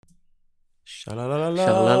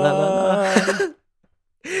Sha-la-la-la-la.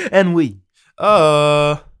 And we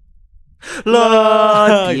Uh,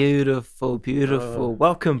 Lord, beautiful.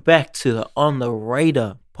 Welcome back to the On the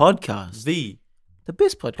Radar podcast, the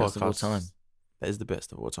best podcast of all podcast time. that is the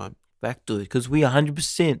best of all time. Back to it because we are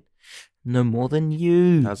 100% no more than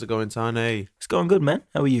you. How's it going, Tane? It's going good, man.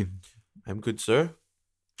 How are you? I'm good, sir.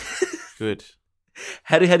 Good.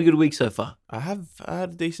 Had a good week so far. I had a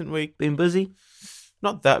decent week. Been busy?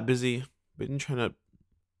 Not that busy. Been trying to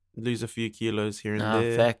lose a few kilos here and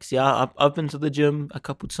there. Facts. Yeah, I've been to the gym a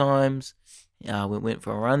couple times. Yeah, went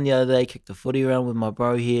for a run the other day. Kicked the footy around with my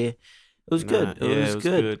bro here. It was good. It was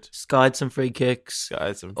good. Skied some free kicks.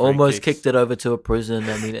 Almost kicked it over to a prison.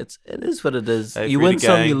 I mean, it is what it is. Hey, you free win the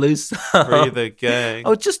some, gang. you lose some. Free the gang.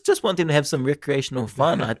 Oh, just want them to have some recreational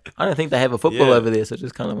fun. I don't think they have a football Yeah. over there, so I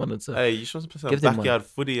just kind of wanted to. Hey, you should play some Give them one. backyard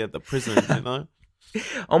footy at the prison, you know?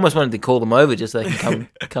 Almost wanted to call them over just so they can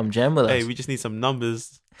come jam with us. Hey, we just need some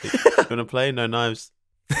numbers. You wanna play? No knives.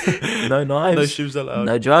 No knives. No shoes allowed.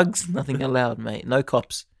 No drugs. Nothing allowed, mate. No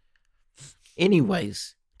cops.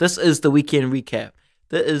 Anyways, this is the weekend recap.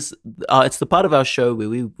 It's the part of our show where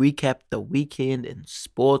we recap the weekend in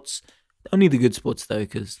sports. Only the good sports though,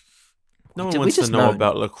 because No one wants to know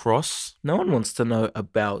about lacrosse, no one wants to know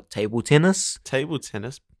about table tennis. table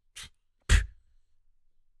tennis.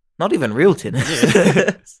 Not even real tennis.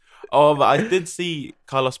 Yeah. Oh, but I did see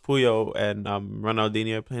Carlos Puyol and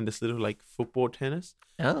Ronaldinho playing this little like football tennis,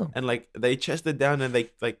 Oh, and like they chest it down and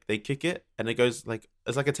they kick it, and it goes like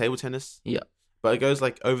it's like a table tennis. Yeah. But it goes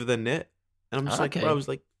like over the net, and I'm just like, Okay. bro, I was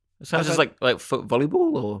like, it sounds just like foot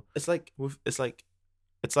volleyball or it's like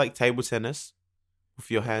table tennis with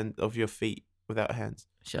your feet without hands.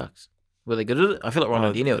 shucks. Were they good at it? I feel like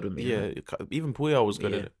Ronaldinho would have been. Yeah, even Puyol was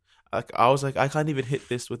good Yeah. at it. I was like, I can't even hit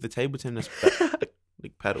this with the table tennis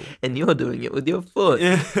like paddle. And you're doing it with your foot.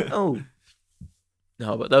 Yeah. Oh.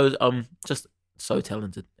 No, but those just so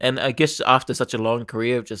talented. And I guess after such a long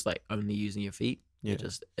career of just like only using your feet, Yeah. you're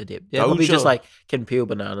just adept. Yeah, probably just Dojo. like can peel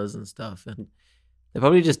bananas and stuff. And they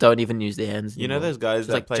probably just don't even use their hands. You know anymore. those guys Just,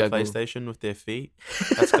 that like, play juggle. PlayStation with their feet?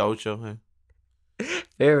 That's culture. Hey.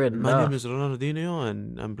 Fair My enough. name is Ronaldinho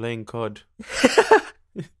and I'm playing COD.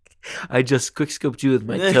 I just quick scoped you with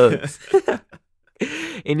my toes.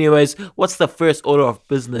 Anyways, what's the first order of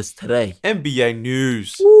business today? NBA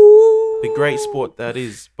news. The great sport that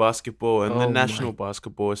is basketball and Oh the my- National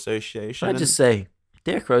Basketball Association. Can I just say,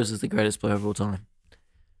 Derrick Rose is the greatest player of all time.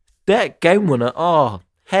 That game winner,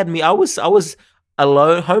 had me. I was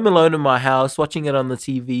alone, home alone in my house, watching it on the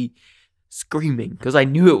TV, screaming because I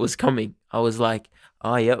knew it was coming. I was like,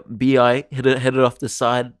 "Oh, yep, Bi hit it off the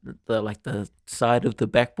side, the side of the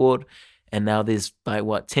backboard, and now there's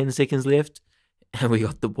like 10 seconds left." And we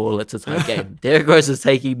got the ball. It's a tie game. Derrick Rose is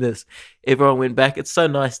taking this. Everyone went back. It's so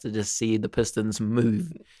nice to just see the Pistons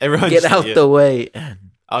move, Everyone get just- out yeah. the way, and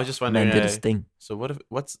I was just wondering, man did his thing. so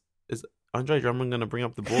is Andre Drummond gonna bring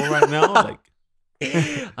up the ball right now? Like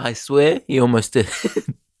I swear, he almost did.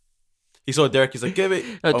 he saw Derek, he's like, give it.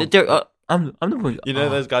 Oh, Derrick, I'm the one. you know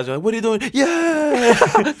those guys are like, what are you doing?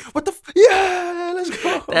 Yeah, what the? Yeah, let's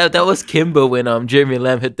go. That was Kimber when Jeremy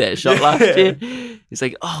Lamb hit that shot last year. He's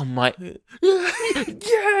like, oh my,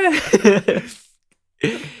 Yeah.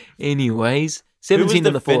 Anyways, Who was 17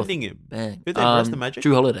 in the fourth. defending him? Bang. Who they arrest the Magic?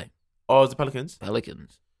 Drew Holiday, Oh, it was the Pelicans.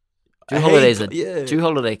 Pelicans. Hey, yeah. Drew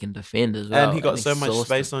Holiday can defend as well. And he got so much exhausted.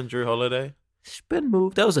 space on Drew Holiday. Spin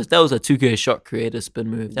move. That was a 2K shot creator spin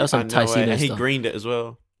move. That was some I know, Tyson and he stuff. greened it as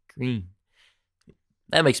well. Green.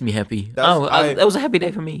 That makes me happy. That's- That was a happy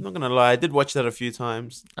day for I'm me. not gonna lie, I did watch that a few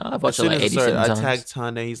times. I've As watched it soon like as I saw 87 it, I times. tagged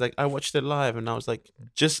Tane. He's like, I watched it live, and I was like,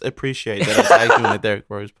 just appreciate that I tagged you in a Derrick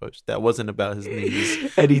Rose post. That wasn't about his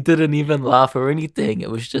knees. And he didn't even laugh or anything.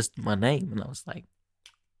 It was just my name. And I was like,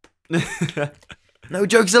 no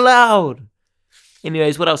jokes allowed.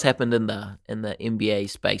 Anyways, what else happened in the NBA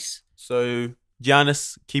space? So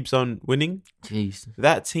Giannis keeps on winning. Jeez.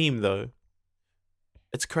 That team, though,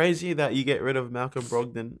 it's crazy that you get rid of Malcolm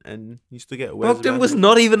Brogdon and you still get Wes Brogdon was Matthews.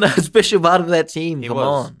 not even a special part of that team. He Come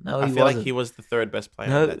was. on. No, I he feel wasn't. like he was the third best player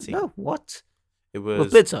no, on that team. no, what? It With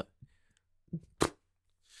was Bledsoe.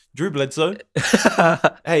 Drew Bledsoe.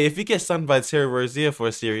 Hey, if you get stunned by Terry Rozier for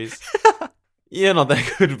a series, you're not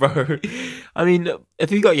that good, bro. I mean,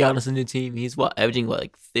 if you got Giannis in your team, he's averaging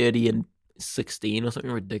like 30 and 16 or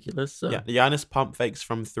something ridiculous. So Yeah, Giannis pump fakes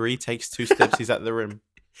from 3, takes 2 steps, he's at the rim.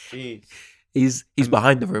 Jeez. he's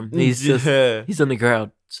behind the rim. He's just Yeah. he's in the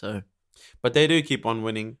crowd. So But they do keep on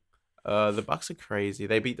winning. The Bucks are crazy.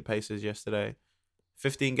 They beat the Pacers yesterday.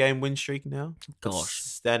 15-game win streak now. gosh.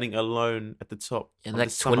 Standing alone at the top. And of like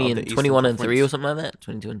the summit 20 of and the 21 Eastern and 3 or Conference. something like that.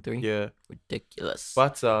 22 and 3. Yeah. Ridiculous.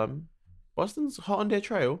 But Boston's hot on their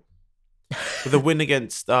trail with a win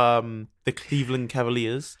against the Cleveland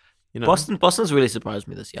Cavaliers. You know, Boston's really surprised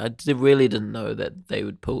me this year. Really didn't know that they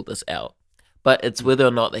would pull this out, but it's whether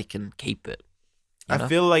or not they can keep it. You know? I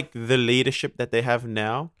feel like the leadership that they have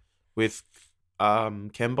now with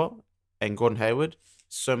Kemba and Gordon Hayward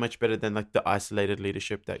so much better than like the isolated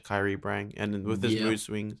leadership that Kyrie bring, and then with his mood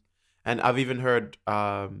swings. And I've even heard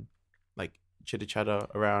like chitter chatter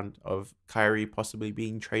around of Kyrie possibly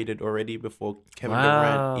being traded already before Kevin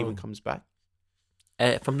Durant even comes back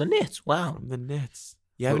from the Nets. Wow, from the Nets.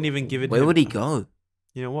 You haven't even given. Where him, would he go?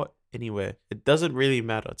 You know what? Anywhere. It doesn't really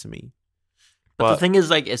matter to me. But the thing is,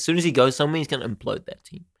 like, as soon as he goes somewhere, he's gonna implode that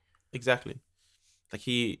team. Exactly. Like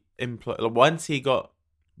once he got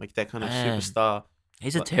like that kind of superstar.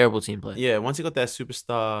 He's a terrible team player. Yeah, once he got that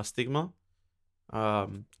superstar stigma,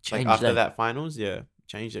 like after that finals,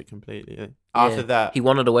 changed it completely. Yeah. After that, he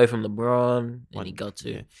wanted away from LeBron, and he got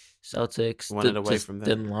to Celtics. Wanted away from that.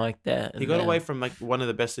 Didn't like that. He got away from like one of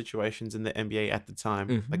the best situations in the NBA at the time.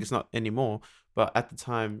 Mm-hmm. Like it's not anymore, but at the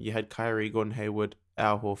time you had Kyrie, Gordon Hayward,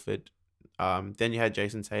 Al Horford. Then you had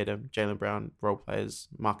Jason Tatum, Jaylen Brown, role players,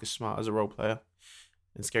 Marcus Smart as a role player,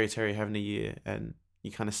 and Scary Terry having a year, and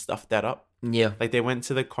you kind of stuffed that up. Yeah. Like they went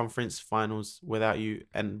to the conference finals without you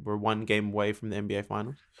and were one game away from the NBA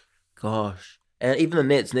finals. Gosh. And even the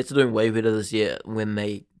Nets are doing way better this year when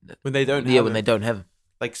they don't have him.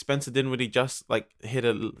 Like Spencer Dinwiddie just like hit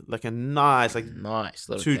a nice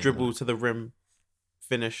two dribble to the rim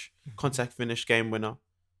finish, contact finish, game winner.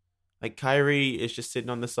 Like Kyrie is just sitting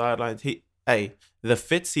on the sidelines. The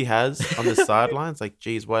fits he has on the sidelines, like,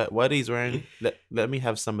 geez, what he's wearing, let me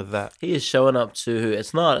have some of that. He is showing up to,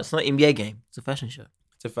 it's not NBA game. It's a fashion show.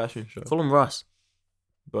 It's a fashion show. Call him Russ.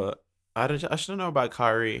 But I just don't know about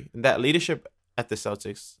Kyrie and that leadership at the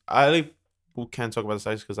Celtics. I can't talk about the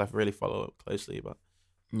Celtics because I really follow it closely, but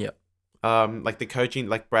like the coaching,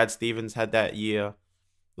 like Brad Stevens had that year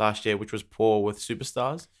last year, which was poor with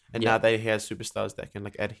superstars, and now he has superstars that can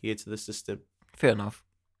like adhere to the system. Fair enough.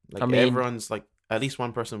 Like everyone's like at least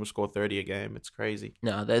one person will score 30 a game. It's crazy.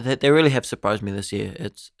 No, they really have surprised me this year.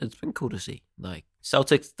 It's been cool to see. Like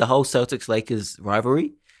Celtics, the whole Celtics Lakers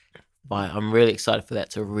rivalry. But I'm really excited for that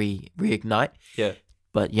to reignite. Yeah.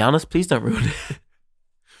 But Giannis, please don't ruin it.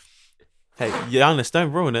 Hey, Giannis,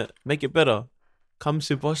 don't ruin it. Make it better. Come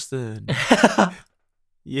to Boston.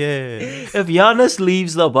 Yeah. If Giannis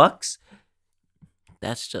leaves the Bucks,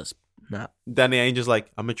 that's just not. Danny Ainge's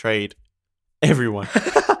like, I'm gonna trade everyone.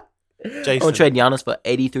 Jason. I'm gonna trade Giannis for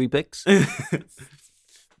 83 picks.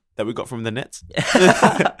 That we got from the Nets.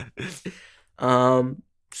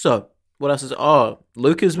 So what else is?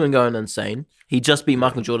 Luka's been going insane. He just beat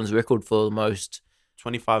Michael Jordan's record for the most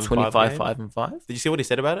 25 5 and 5. Did you see what he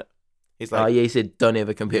said about it? He's like, he said, "Don't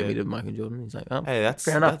ever compare me to Michael Jordan." He's like, hey, that's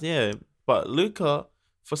fair enough. But Luka,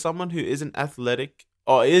 for someone who isn't athletic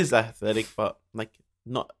or is athletic, but like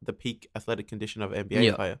not the peak athletic condition of an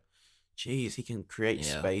NBA player, geez, he can create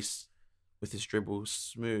space with his dribbles,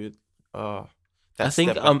 smooth. I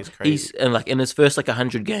think is crazy. He's in his first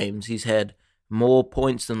 100 games, he's had more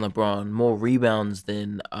points than LeBron, more rebounds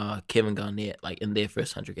than Kevin Garnett, in their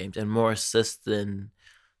first 100 games, and more assists than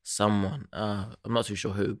someone. I'm not too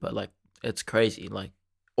sure who, but it's crazy.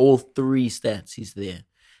 All three stats, he's there.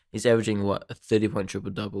 He's averaging a 30-point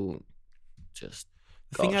triple-double. Just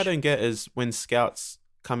the thing I don't get is when scouts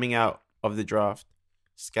coming out of the draft,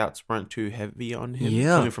 scouts weren't too heavy on him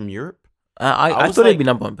coming from Europe. I thought he'd be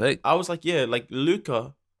number one pick. I was like,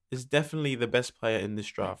 Luka is definitely the best player in this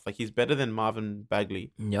draft. He's better than Marvin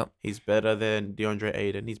Bagley. Yep. He's better than DeAndre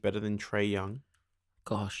Ayton. He's better than Trae Young.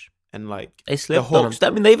 Gosh. And they slept on him. I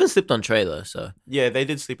mean, they even slept on Trae though. So yeah, they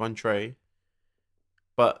did sleep on Trae,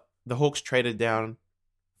 but the Hawks traded down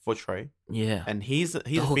for Trae. Yeah, and he's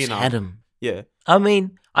the Hawks had him. Yeah, I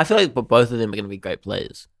mean, I feel like both of them are going to be great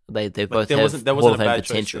players. They both there wasn't a bad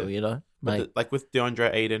potential, choice, you know. But with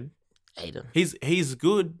DeAndre Ayton, he's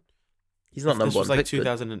good. He's not number one. This was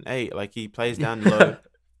 2008. He plays down low.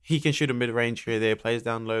 He can shoot a mid-range here. There, plays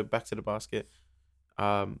down low, back to the basket.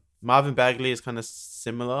 Marvin Bagley is kind of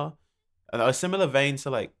similar. A similar vein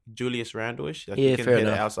to Julius Randle-ish. He can hit an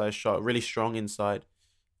outside shot, really strong inside,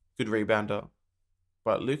 good rebounder.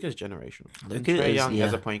 But Luka's generational. Trae Young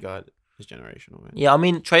as a point guard is generational, man. Yeah, I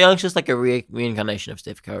mean Trae Young's just a reincarnation of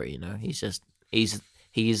Steph Curry. You know,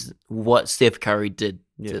 he's what Steph Curry did.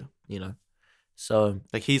 To, you know, so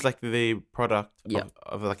he's the product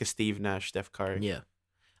of a Steve Nash, Steph Curry. Yeah,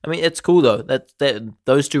 I mean it's cool though. That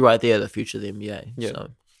those two right there are the future of the NBA. Yeah.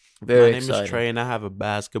 So. Very exciting. My name is Trey and I have a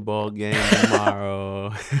basketball game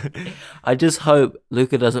tomorrow. I just hope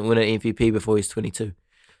Luka doesn't win an MVP before he's 22.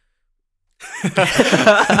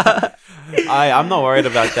 I'm not worried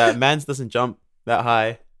about that. Mans doesn't jump that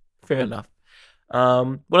high. Fair enough.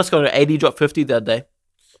 What else going on? AD dropped 50 that day.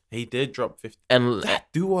 He did drop 50. And That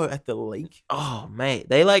duo at the lake. oh mate,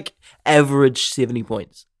 they like average 70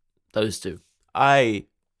 points. Those two. I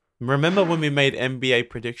remember when we made NBA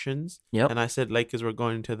predictions. Yep. And I said Lakers were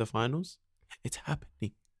going to the finals. It's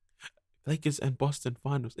happening. Lakers and Boston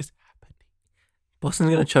finals. It's happening.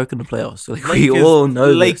 Boston's gonna choke in the playoffs. Like, we all know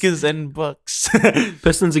this. Lakers and Bucks.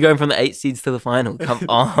 Pistons are going from the 8 seeds to the final. Come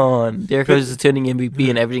on. Derrick Rose is turning MVP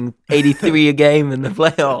and averaging 83 a game in the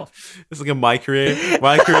playoff. It's like a my career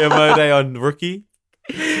mode on rookie.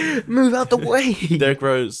 Move out the way. Derrick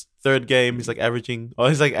Rose, third game, he's averaging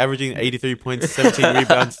 83 points, 17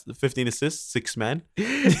 rebounds, 15 assists, 6 man.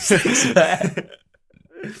 6 man.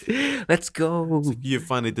 Let's go. You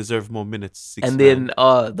finally deserve more minutes. 6 And man.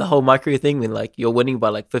 then the whole micro thing when you're winning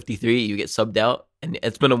by 53, you get subbed out and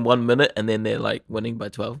it's been in 1 minute and then they're winning by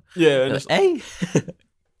 12. Yeah, And hey.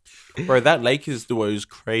 bro, that Lakers duo is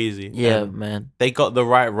crazy. Yeah, And man. they got the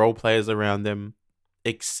right role players around them,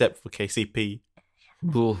 except for KCP.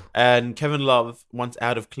 Ooh. And Kevin Love wants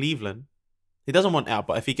out of Cleveland. He doesn't want out,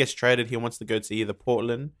 but if he gets traded, he wants to go to either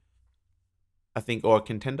Portland, I think, or a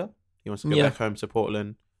contender. He wants to go back home to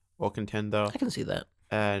Portland or contender. I can see that.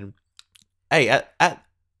 And hey, at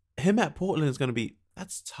him at Portland is gonna be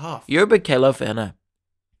that's tough. You're a big K Love fan, huh?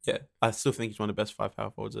 Yeah, I still think he's one of the best 5 power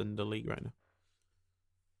forwards in the league right now.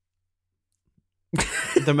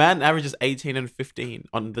 The man averages 18 and 15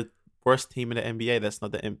 on the worst team in the NBA. That's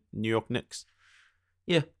not the New York Knicks.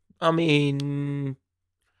 I mean,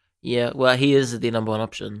 yeah. Well, he is the number 1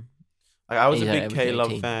 option. I was a Yeah, big every K Love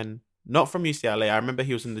 18. fan, not from UCLA. I remember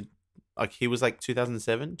he was in the he was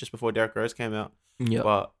 2007, just before Derrick Rose came out. Yeah.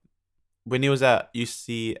 But when he was at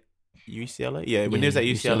UCLA, yeah, when he was at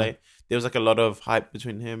UCLA, there was a lot of hype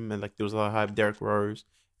between him and there was a lot of hype Derrick Rose,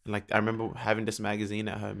 and I remember having this magazine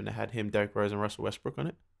at home and it had him, Derrick Rose, and Russell Westbrook on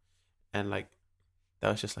it, and that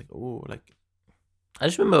was just ooh, I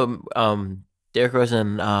just remember Derrick Rose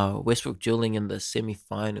and Westbrook dueling in the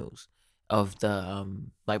semifinals of the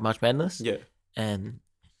March Madness. Yeah, And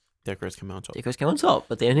Derrick Rose came out on top. Derrick Rose came on top,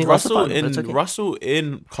 but they only lost the Russell final. That's okay. Russell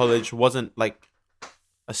in college wasn't a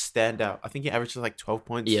standout. I think he averaged 12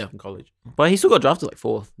 points in college. But he still got drafted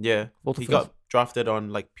 4th. Yeah, 4th or he 5th. got drafted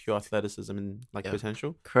on pure athleticism and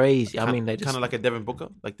potential. Crazy. I mean, they just kind of like a Devin Booker.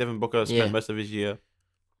 Devin Booker spent most of his year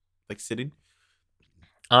sitting.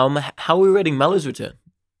 How are we rating Melo's return?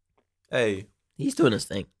 Hey, He's doing his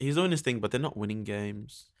thing. he's doing his thing, but they're not winning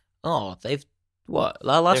games. Oh, they've what?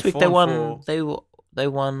 Last They're week they 4-4. won. They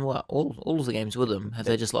won what? All of the games with them. Have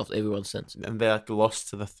they just lost everyone since? And they lost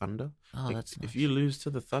to the Thunder. Oh, that's nice. If you lose to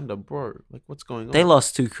the Thunder, bro, what's going on? They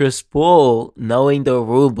lost to Chris Paul, knowing the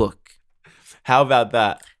rule book. How about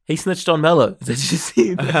that? He snitched on Melo. Did you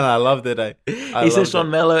see that? And I loved it. He snitched on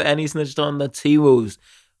Melo and he snitched on the T Wolves,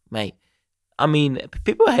 mate. I mean,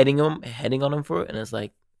 people are hating on him for it, and it's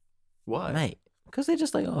why? mate, because they're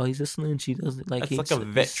just oh, he's a snitch. He doesn't It's he's a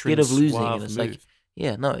veteran scared of losing, and suave it's move.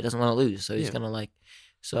 yeah, no, he doesn't want to lose, so he's Yeah. gonna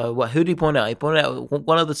So what? Who did he point out? He pointed out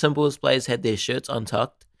one of the Timberwolves players had their shirts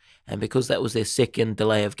untucked, and because that was their second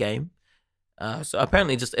delay of game, so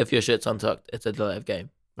apparently just if your shirt's untucked, it's a delay of game.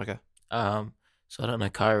 Okay. So I don't know.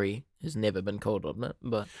 Kyrie has never been called on it,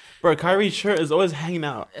 but Bro, Kyrie's shirt is always hanging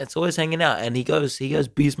out. it's always hanging out, and he goes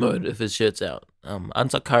beast mode if his shirt's out.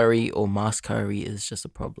 Untucked Kyrie or mask Kyrie is just a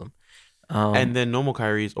problem. And then normal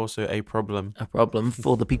Kyrie is also a problem.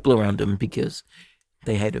 For the people around him because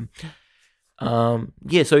they hate him. So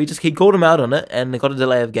he called him out on it, and they got a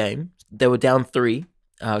delay of game. They were down 3.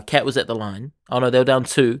 Cat was at the line. Oh no, they were down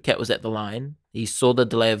 2. Cat was at the line. He saw the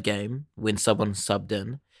delay of game when someone subbed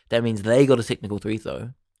in. That means they got a technical free throw.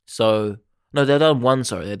 So no, they're down 1.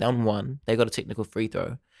 Sorry, they're down 1. They got a technical free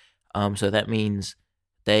throw. So that means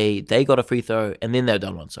they got a free throw, and then they're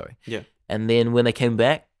down 1. Sorry. Yeah. And then when they came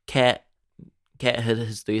back, Cat hit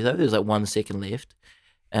his free throw. There was 1 second left.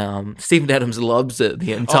 Steven Adams lobs it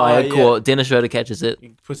the entire court. Dennis Schroeder catches it, He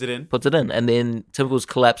puts it in. and then Timberwolves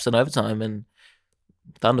collapse in overtime, and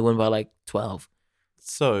Thunder win by 12.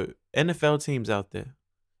 So, NFL teams out there,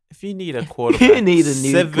 if you need a quarterback, You need a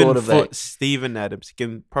new 7 quarterback. foot Steven Adams, he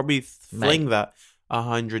can probably fling that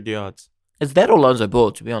 100 yards. It's that or Lonzo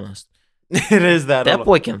Ball, to be honest. It is that. That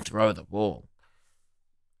boy can throw the ball.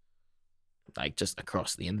 Just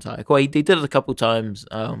across the entire court. He did it a couple times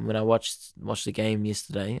when I watched the game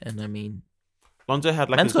yesterday, and I mean, Lonzo had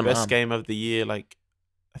man's his got an best arm. game of the year, I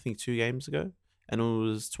think 2 games ago, and it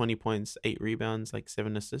was 20 points, 8 rebounds,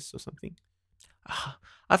 7 assists or something.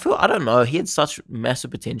 I don't know. He had such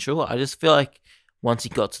massive potential. I just feel like once he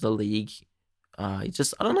got to the league, He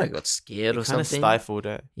just, I don't know, got scared or Kind of something. stifled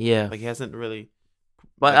it. Yeah. Like he hasn't really.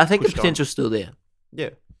 But like, I think the pushed on. potential's still there. Yeah,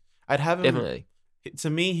 I'd have him. Definitely. To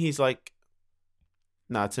me, he's like.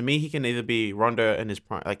 Nah, to me, he can either be Rondo in his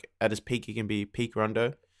prime, like at his peak, he can be peak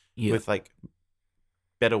Rondo Yeah. with like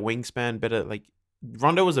better wingspan, better like.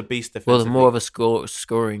 Rondo was a beast Well, defensively. there's more of a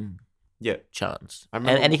scoring Yeah, chance. I And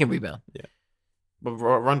remember- he can rebound. but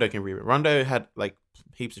Rondo can rebound. Rondo had like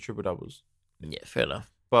heaps of triple doubles, Yeah, fair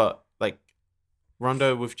enough. but like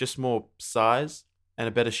Rondo with just more size and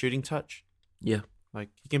a better shooting touch. Yeah. Like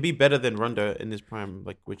he can be better than Rondo in his prime,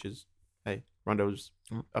 like which is hey, Rondo's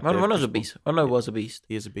up there, Rondo's a Chris Paul. beast. Rondo Yeah. was a beast.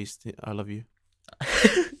 He is a beast. I love you.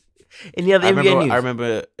 Any other NBA news? I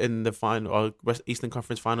remember in the final Eastern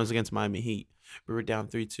Conference Finals against Miami Heat, we were down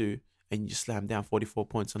 3-2, and you just slammed down 44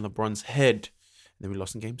 points on LeBron's head, and then we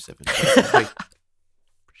lost in Game 7.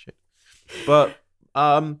 Appreciate it. But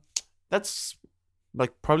that's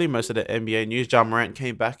like probably most of the NBA news. Ja Morant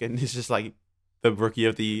came back and he's just like the rookie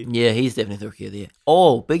of the year. Yeah, he's definitely the rookie of the year.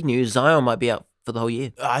 Oh, big news. Zion might be out for the whole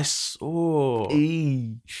year. I saw.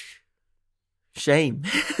 Shame.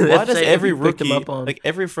 Why does Shame every we picked him rookie, up on. like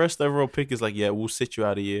every first overall pick is like, yeah, we'll sit you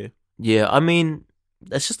out a year. Yeah, I mean,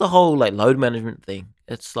 it's just the whole like load management thing.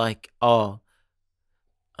 It's like, I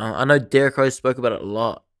know Derrick Rose spoke about it a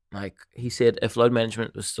lot. Like he said, if load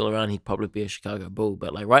management was still around, he'd probably be a Chicago Bull.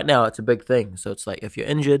 But like right now, it's a big thing. So it's like if you're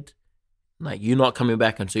injured, like you're not coming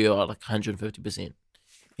back until you're like 150%.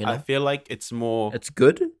 You know, I feel like it's more it's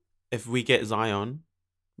good. if we get Zion,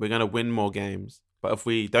 we're gonna win more games. But if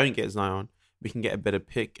we don't get Zion, we can get a better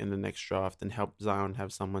pick in the next draft and help Zion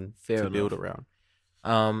have someone Fair to build enough.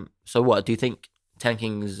 around. So what do you think?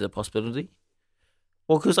 Tanking is a possibility?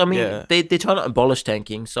 Well, because I mean, Yeah. they're trying to abolish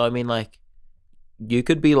tanking. So I mean, like, you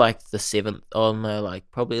could be like the 7th, or no, like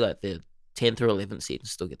probably like the 10th or 11th seed and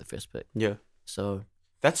still get the first pick. Yeah, So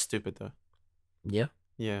that's stupid though. yeah,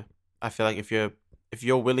 Yeah, I feel like if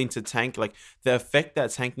you're willing to tank, like the effect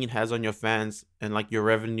that tanking has on your fans and like your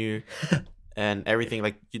revenue and everything,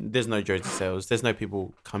 like there's no jersey sales, there's no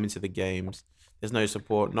people coming to the games, there's no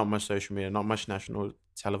support, not much social media, not much national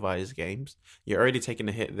televised games. You're already taking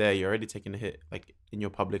a hit there. You're already taking a hit like in your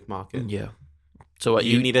public market. yeah. So what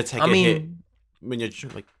You need to take I a hit mean, when you're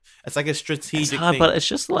like it's like a it's strategic hard, thing. but it's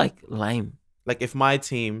just like lame. Like if my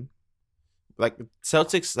team, like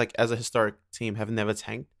Celtics, like as a historic team, have never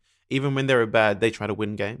tanked. Even when they were bad, they try to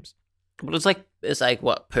win games. But it's like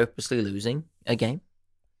what, purposely losing a game?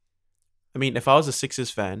 I mean, if I was a Sixers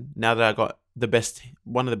fan, now that I got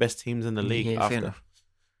one of the best teams in the league, Yeah, fair after, enough.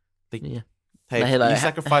 like, Yeah. hey, Hey, like, you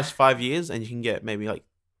sacrifice 5 years and you can get maybe like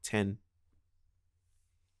 10.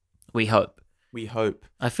 We hope. We hope,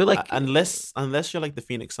 I feel like unless you're like the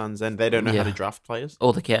Phoenix Suns and they don't know how to Yeah. draft players.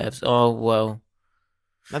 all the Cavs. Oh well.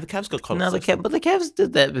 Now the Cavs got Colin No, the Sexton. but the Cavs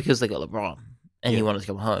did that because they got LeBron, and he Yeah. wanted to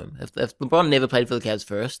come home. If LeBron never played for the Cavs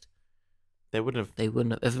first, They wouldn't have. they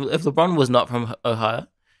wouldn't have. If LeBron was not from Ohio,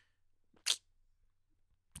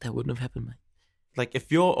 that wouldn't have happened, mate. Like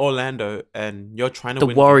if you're Orlando and you're trying to The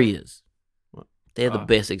win Warriors, What? they're the Ah.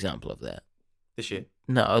 best example of that. this year.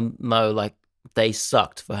 No, like they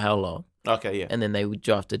sucked for how long, Okay, yeah. and then they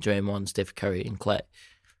drafted Draymond, Steph Curry, and Clay.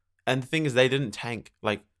 And the thing is, they didn't tank.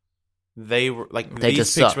 Like they were like They these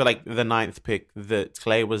just picks suck. were like the 9th pick. The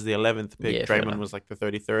Clay was the 11th pick. Yeah, fair Draymond enough. was like the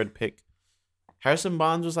 33rd pick. Harrison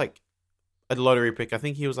Barnes was like a lottery pick. I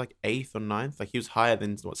think he was like 8th or 9th. Like he was higher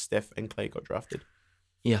than what Steph and Clay got drafted.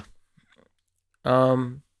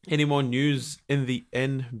 Any more news in the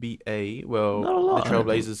NBA? Well, Not a lot, the I don't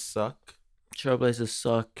think. Trailblazers suck. Trailblazers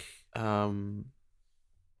suck. The Oh.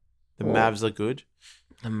 Mavs are good.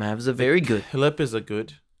 The Mavs are very good. Clippers are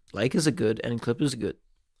good. Lakers are good, and Clippers are good.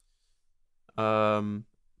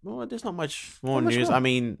 Well, there's not much more Not much news. more. I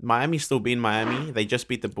mean, Miami's still being Miami. They just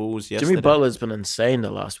beat the Bulls yesterday. Jimmy Butler's been insane the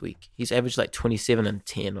last week. He's averaged like 27 and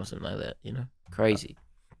 10 or something like that. You know, crazy.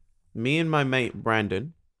 Me and my mate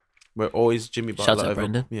Brandon, we're always Jimmy Butler. Shouts out, over,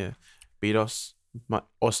 Brandon. Yeah, beat us.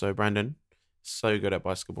 Also, Brandon, so good at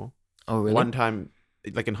basketball. Oh really? One time,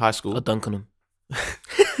 like in high I'll school, dunk on him.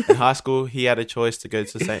 in high school, he had a choice to go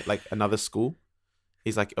to say like another school.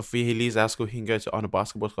 He's like, if he leaves our school, he can go to on a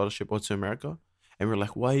basketball scholarship or to America. And we're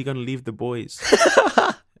like, why are you gonna leave the boys?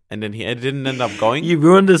 And then he didn't end up going. You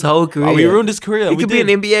ruined his whole career. Oh, we ruined his career. He We could did.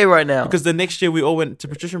 be an NBA right now. Because the next year we all went to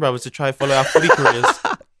Patrician Brothers to try and follow our footy careers.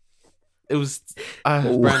 It was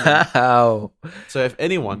Brandon. Wow, So if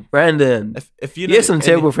anyone, Brandon, if you you know have some any-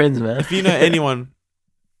 terrible friends, man. if you know anyone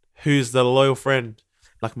who's the loyal friend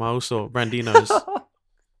like Mauso Brandinos,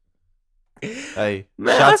 hey,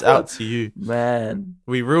 Man, shouts I feel- out to you. Man,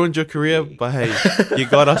 We ruined your career, but hey, you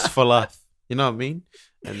got us for life. You know what I mean?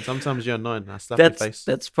 And sometimes you're annoying. I slap your face.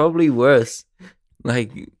 That's probably worse.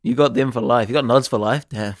 Like you got them for life. You got nods for life.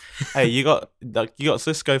 Damn. Hey, you got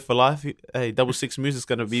Cisco for life. Hey, Double Six Moose is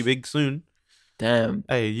gonna be big soon. Damn.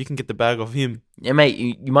 Hey, you can get the bag off him. Yeah, mate.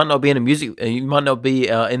 You might not be in a music. You might not be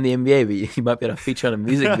in the NBA, but you might be able to feature on a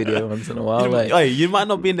music video once in a while. Hey, you might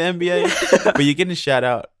not be in the NBA, but you're getting a shout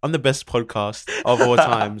out. I'm the best podcast of all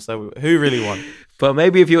time. So who really won? But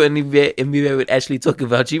maybe if you're in the NBA, would actually talk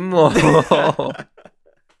about you more.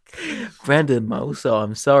 Brandon Mousa,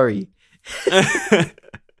 I'm sorry.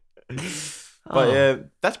 But yeah,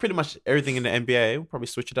 that's pretty much everything in the NBA. We'll probably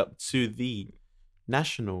switch it up to the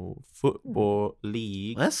National Football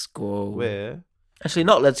League. Let's go. Where, actually,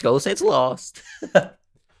 not let's go. Say it's lost.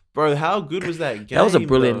 bro, how good was that game? That was a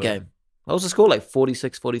brilliant though? game. What was the score? Like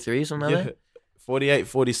 46-43 or something like that?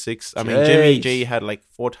 48-46. I mean, Jeez. Jimmy G had like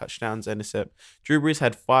 4 touchdowns and Drew Brees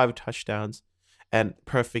had 5 touchdowns and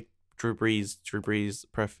perfect Drew Brees,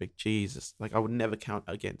 perfect. Jesus. Like, I would never count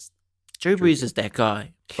against. Drew Brees is that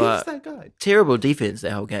guy. Who's But that guy? terrible defense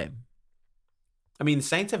that whole game. I mean,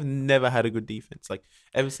 Saints have never had a good defense. Like,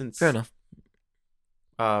 ever since Fair enough.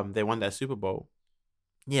 they won that Super Bowl.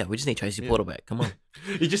 Yeah, we just need Tracy Yeah. Porter back. Come on.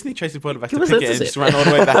 You just need Tracy Porter back Give to us pick an it and intercept. just run all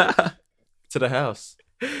the way back to the house.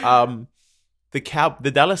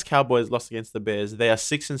 The Dallas Cowboys lost against the Bears. They are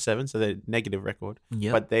 6-7, so they're negative record.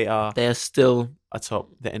 Yep. But they are They're still. atop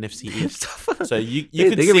the NFC East. so So you they're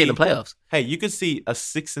could going to be see in the playoffs. hey, you could see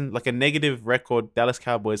a negative record Dallas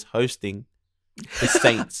Cowboys hosting the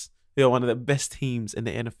Saints, who are one of the best teams in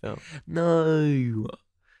the NFL. No.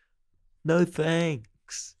 No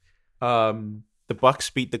thanks. The Bucks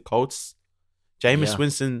beat the Colts. Jameis Yeah.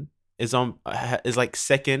 Winston is like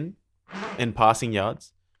second in passing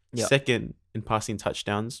yards, Yeah. second in passing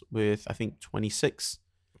touchdowns with I think 26.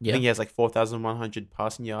 I Yeah. think he has like 4,100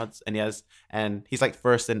 passing yards, and he's like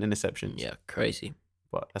first in interceptions. Yeah, crazy.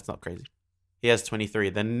 But that's not crazy. He has 23.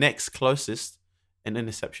 The next closest in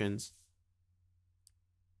interceptions.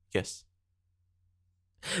 Guess.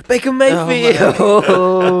 Baker Mayfield.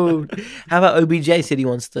 How about OBJ said he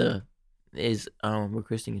wants to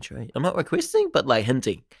requesting a trade. I'm not requesting, but like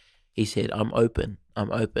hinting. He said, I'm open.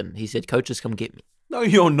 He said, coaches, come get me. No,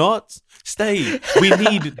 you're not. Stay. We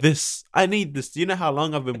need this. I need this. Do you know how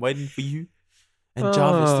long I've been waiting for you and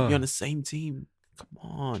Jarvis to be on the same team? Come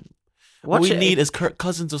on. What we need is Kirk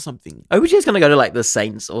Cousins or something. OBJ's gonna go to like the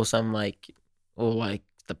Saints or like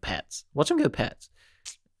the Pats. Watch him go Pats.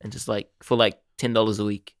 And just like for like $10 a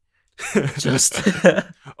week. Just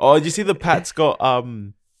Oh, did you see the Pats got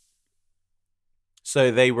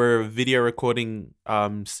so they were video recording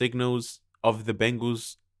signals of the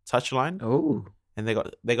Bengals touchline, Oh. and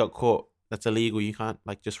they got caught. That's illegal. You can't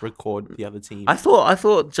like just record the other team. I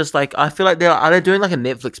thought just like I feel like they're doing like a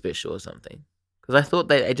Netflix special or something. Because I thought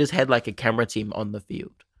they just had like a camera team on the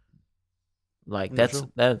field. Like Not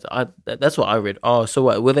that's what I read. Oh, so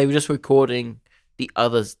what? Were they just recording the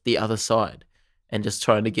other side and just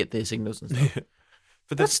trying to get their signals and stuff?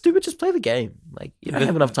 But That's stupid. Just play the game. Like you don't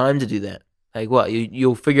have enough time to do that. Like what?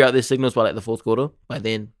 You'll figure out their signals by like the fourth quarter. By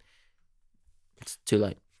then, it's too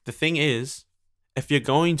late. the thing is, if you're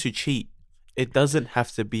going to cheat, it doesn't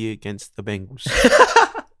have to be against the Bengals.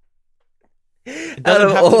 Out doesn't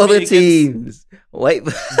of have to all be the against- teams, wait.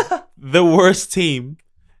 The worst team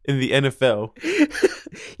in the NFL.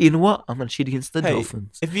 You know what? I'm gonna cheat against the Hey,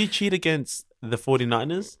 Dolphins. If you cheat against the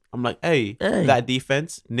 49ers, I'm like, hey, Hey. that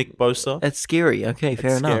defense, Nick Bosa, That's scary. Okay,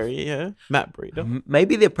 fair it's enough. scary, yeah. Matt Breida.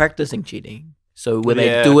 Maybe they're practicing cheating, so when they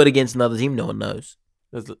Yeah. do it against another team, no one knows.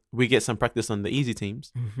 We get some practice on the easy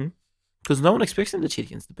teams. Because no one expects them to cheat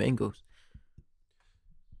against the Bengals.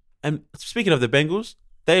 And speaking of the Bengals,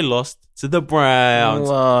 they lost to the Browns.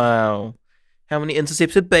 Wow. How many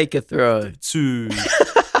intercepts did Baker throw? 2.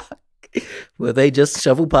 Were they just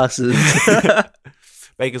shovel passes?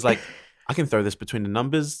 Baker's like, I can throw this between the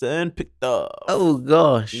numbers and picked up. Oh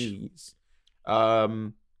gosh. Jeez.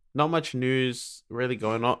 Not much news really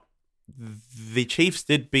going on. The Chiefs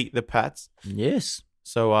did beat the Pats. Yes.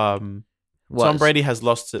 So Tom Brady has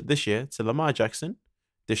lost it this year to Lamar Jackson,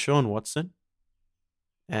 Deshaun Watson,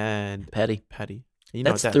 and Patty. You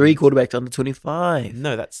know That's what that 3 means. quarterbacks under 25.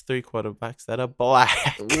 No, that's 3 quarterbacks that are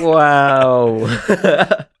black. Wow.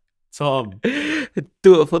 Tom,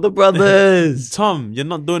 Do it for the brothers. Tom, you're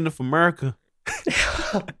not doing it for America.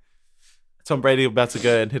 Tom Brady about to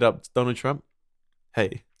go and hit up Donald Trump.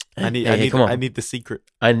 Hey, I come on. need the secret.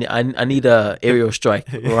 I need a aerial strike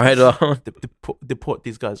right on. Deport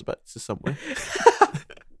these guys back to somewhere.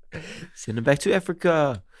 Send them back to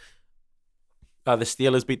Africa. The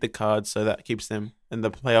Steelers beat the Cards, so that keeps them in the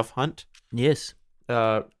playoff hunt. Yes.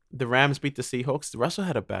 The Rams beat the Seahawks. Russell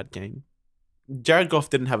had a bad game. Jared Goff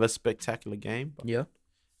didn't have a spectacular game, Yeah.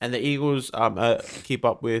 and the Eagles keep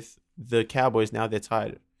up with the Cowboys. Now they're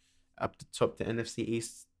tied up the top the NFC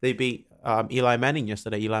East. They beat Eli Manning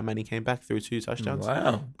yesterday. Eli Manning came back through 2 touchdowns.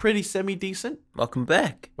 Wow. Pretty semi-decent. Welcome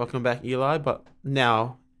back. Welcome back, Eli. But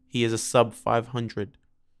now he is a sub 500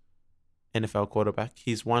 NFL quarterback.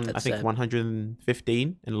 He's won, That's I think, sad.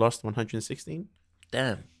 115 and lost 116.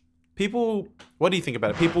 Damn. People, what do you think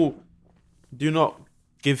about it? People do not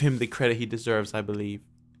give him the credit he deserves, I believe.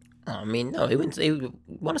 I mean, no, he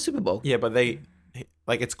won a Super Bowl. Yeah, but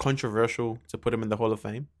it's controversial to put him in the Hall of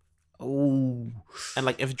Fame. Oh. And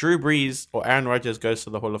like, if Drew Brees or Aaron Rodgers goes to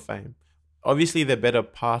the Hall of Fame, obviously they're better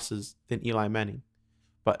passers than Eli Manning.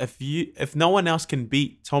 But if no one else can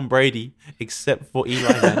beat Tom Brady except for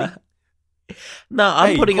Eli Manning, No,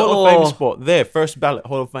 I'm putting it Hall of Fame all. spot there, first ballot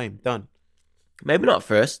Hall of Fame done. Maybe not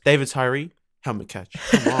first. David Tyree, helmet catch.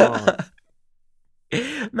 Come on.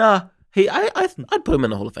 Nah, I'd put him in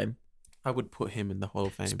the Hall of Fame. I would put him in the Hall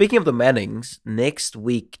of Fame. Speaking of the Mannings, next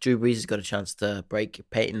week Drew Brees has got a chance to break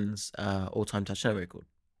Peyton's all-time touchdown record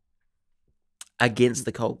against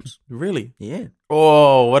the Colts. Really? Yeah,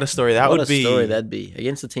 Oh, what a story that what would a be. story that'd be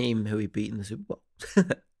against the team who he beat in the Super Bowl.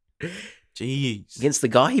 Jeez. Against the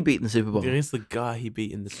guy he beat in the Super Bowl. Against the guy he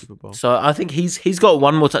beat in the Super Bowl. So I think he's got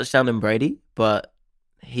one more touchdown than Brady, but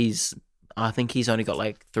I think he's only got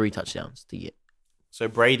like 3 touchdowns to get. So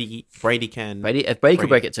Brady can. If Brady could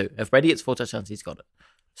break it too. If Brady gets 4 touchdowns, he's got it.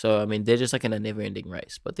 So I mean, they're just like in a never-ending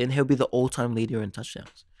race. But then he'll be the all-time leader in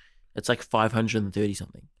touchdowns. It's like 530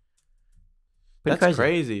 something. That's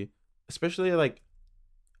crazy. Especially like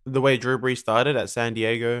the way Drew Brees started at San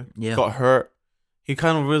Diego. Yeah. Got hurt. He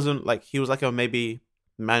kind of wasn't like, he was like a maybe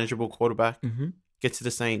manageable quarterback. Mm-hmm. Get to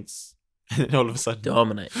the Saints, and then all of a sudden,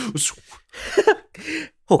 Dominate.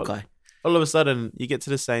 Hawkeye. all of a sudden, you get to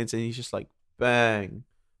the Saints, and he's just like bang.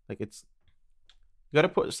 Like, it's, you got to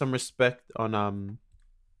put some respect on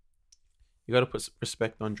you got to put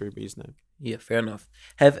respect on Drew Brees' name. Yeah, fair enough.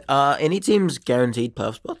 Have any teams guaranteed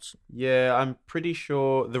playoff spots? Yeah, I'm pretty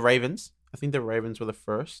sure the Ravens. I think the Ravens were the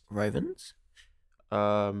first. Ravens.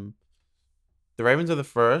 The Ravens are the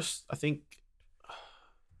first. I think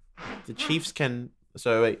the Chiefs can.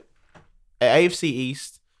 So wait, at AFC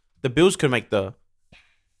East, the Bills could make the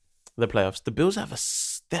playoffs. The Bills have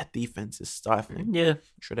that defense is stifling. Yeah,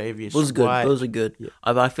 Tre'Davious Bills are good. White. Bills are good. Yeah.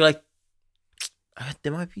 I feel like they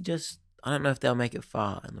might be just. I don't know if they'll make it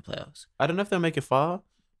far in the playoffs. I don't know if they'll make it far.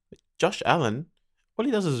 Josh Allen, all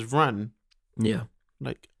he does is run. Yeah.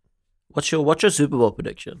 Like, What's your Super Bowl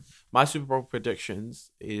prediction? my Super Bowl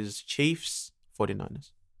predictions is Chiefs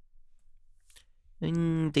 49ers.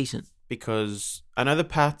 Decent. Because I know the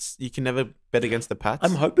Pats, you can never bet against the Pats.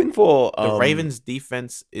 I'm hoping for The Ravens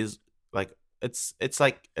defense is like it's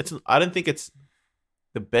I don't think it's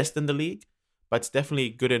the best in the league, but it's definitely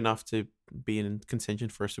good enough to be in contention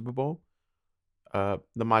for a Super Bowl.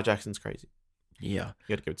 Lamar Jackson's crazy. Yeah.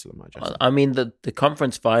 You gotta give it to Lamar Jackson. I mean the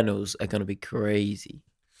conference finals are going to be crazy.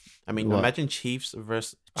 I mean, What? imagine Chiefs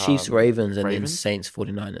versus Chiefs, Ravens, and then Ravens? Saints,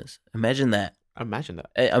 49ers. Imagine that. Imagine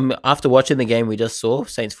that. After watching the game we just saw,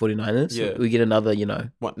 Saints, 49ers, Yeah. we get another,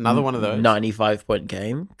 Another one of those. 95-point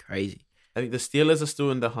game. Crazy. I think the Steelers are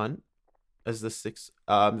still in the hunt as the 6.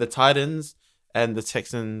 The Titans and the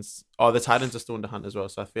Texans. Oh, the Titans are still in the hunt as well.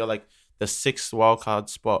 So I feel like the 6th wildcard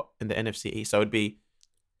spot in the NFC East. So it would be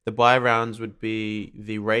the bye rounds would be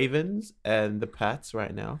the Ravens and the Pats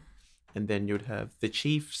right now, and then you'd have the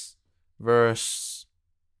Chiefs versus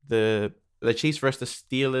the Chiefs versus the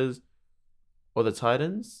Steelers or the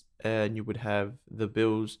Titans, and you would have the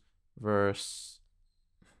Bills versus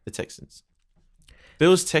the Texans.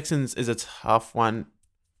 Bills Texans is a tough one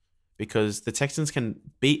because the Texans can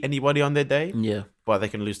beat anybody on their day, Yeah. but they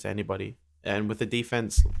can lose to anybody. And with the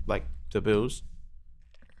defense like the Bills,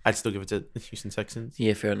 I'd still give it to the Houston Texans.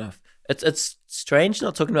 Yeah, fair enough. It's strange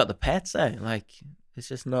not talking about the Pats, eh? Like, it's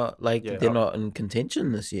just not like Yeah. they're not in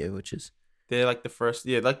contention this year, which is They're like the first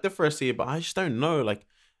year, but I just don't know. Like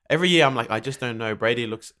every year, I'm like, I just don't know. Brady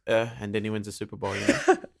looks, and then he wins the Super Bowl. You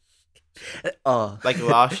know? oh, Like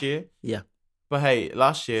last year. Yeah. But hey,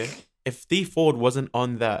 last year, if D Ford wasn't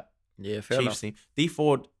on that yeah, fair Chiefs enough. team, D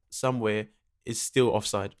Ford somewhere is still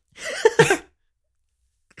offside.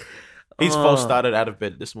 He's Oh. false started out of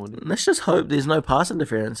bed this morning. Let's just hope there's no pass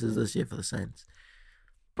interferences this year for the Saints.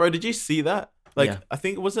 Bro, did you see that? Like, Yeah. I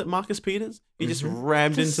think, was it Marcus Peters? He just Mhm.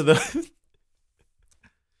 rammed Just- into the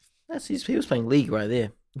He was playing league right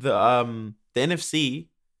there. the NFC.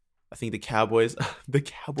 I think the Cowboys. The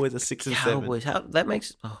Cowboys are 6 and 7. Cowboys. How that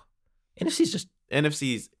makes NFC's just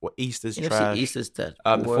NFC's East is NFC trash. East is dead.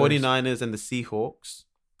 The 49ers and the Seahawks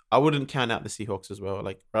I wouldn't count out the Seahawks as well.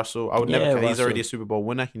 Like Russell, I would Yeah, never. He's Russell. already a Super Bowl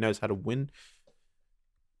winner. He knows how to win.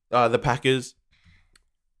 The Packers.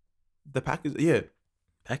 Yeah.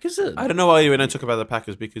 Packers are... I don't know why you when I talk about the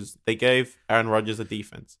Packers because they gave Aaron Rodgers a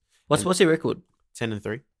defense. What's their record?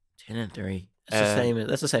 10-3. 10-3.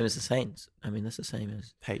 That's the same as the Saints. I mean, that's the same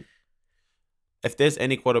as... Hey, if there's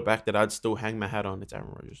any quarterback that I'd still hang my hat on, it's Aaron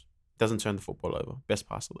Rodgers. Doesn't turn the football over. Best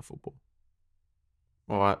passer of the football.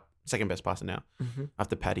 All right, second best passer now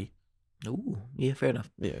after Patty. Ooh, yeah, fair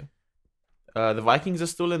enough. Yeah. The Vikings are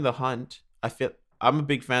still in the hunt. I'm a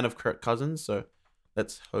big fan of Kirk Cousins, so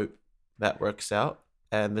let's hope that works out.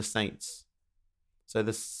 And the Saints. So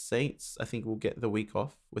the Saints, I think, will get the week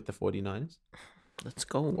off with the 49ers. Let's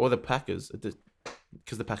go. Or the Packers,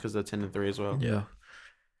 because the Packers are 10-3 as well. Yeah.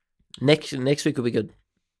 Next week will be good.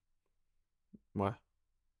 Why?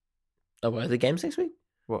 Oh, are the games next week?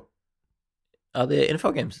 What? Are there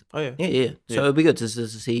NFL games? Oh, yeah. Yeah. So it'll be good to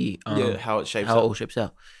see how it shapes how it up. all shapes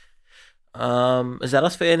out. Is that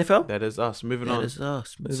us for NFL? That is us. Moving on. That is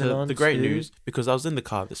us. Moving So on. the great to... news, because I was in the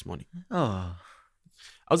car this morning. Oh.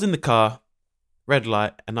 I was in the car, red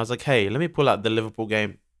light, and I was like, hey, let me pull out the Liverpool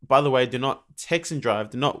game. By the way, do not text and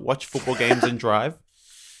drive. Do not watch football games and drive.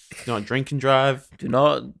 Do not drink and drive. Do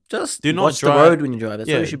not watch drive. The road when you drive. That's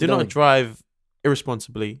what you should do be not doing. drive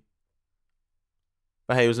irresponsibly.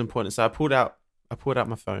 But hey, it was important. So I pulled out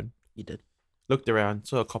my phone. You did. Looked around,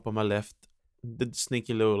 saw a cop on my left. Did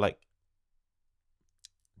sneaky little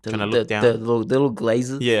kind of look down. The little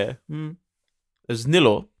glazes. Yeah. Mm. It was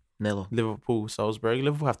Nilo. Nello. Liverpool, Salisbury.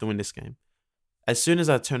 Liverpool have to win this game. As soon as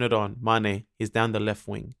I turn it on, Mane is down the left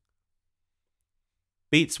wing.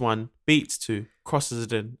 Beats one, beats two, crosses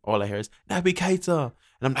it in. All I hear is Naby Keita.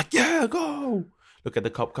 And I'm like, yeah, go. Look at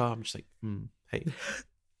the cop car. I'm just like, hey.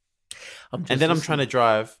 And then I'm trying to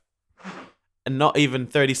drive. And not even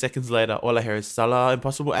 30 seconds later, all I hear is Salah,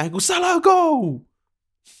 impossible angle. Salah, go.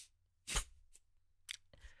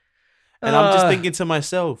 And I'm just thinking to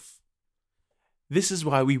myself, this is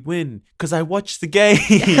why we win. Because I watch the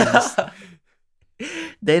games.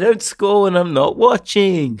 They don't score when I'm not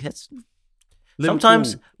watching.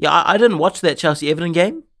 Sometimes, yeah, I didn't watch that Chelsea-Everton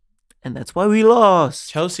game, and that's why we lost.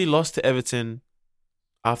 Chelsea lost to Everton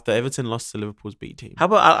after Everton lost to Liverpool's B team. How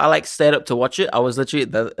about I stayed up to watch it? I was literally,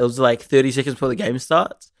 it was like 30 seconds before the game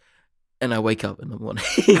starts, and I wake up in the morning,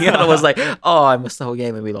 and I was like, oh, I missed the whole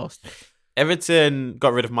game, and we lost. Everton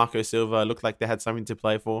got rid of Marco Silva. Looked like they had something to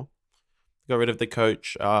play for. Got rid of the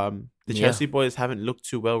coach. The Chelsea boys haven't looked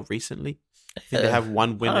too well recently. I think they have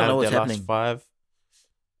one win out of their last 5.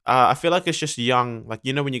 I feel like it's just young. Like,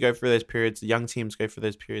 when you go through those periods, young teams go through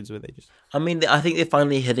those periods where they just... I mean, I think they're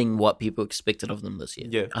finally hitting what people expected of them this year.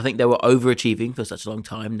 Yeah. I think they were overachieving for such a long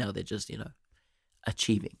time. Now they're just,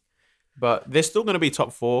 achieving. But they're still going to be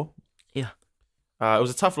top 4. Yeah. It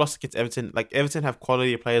was a tough loss against Everton. Like, Everton have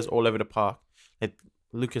quality players all over the park. Like,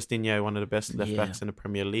 Lucas Digne, one of the best left backs in the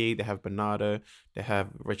Premier League. They have Bernardo. They have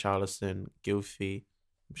Richarlison, Gylfi,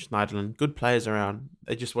 Schneiderlin. Good players around.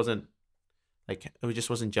 It just wasn't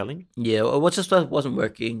gelling. Yeah, well, what just wasn't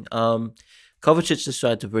working. Kovacic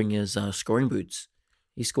decided to bring his scoring boots.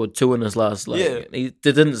 He scored 2 in his last. He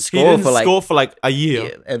didn't score for a year.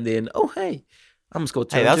 Yeah, and then I'm gonna score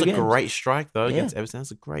 2. Hey, that was a games. great strike though against Everton.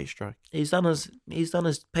 That's a great strike. He's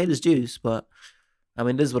paid his dues, but I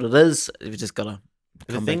mean, it is what it is. We just gotta.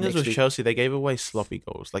 The thing is with Chelsea, they gave away sloppy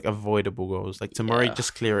goals, like avoidable goals. Like Tomori,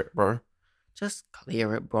 just clear it, bro. Just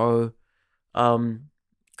clear it, bro.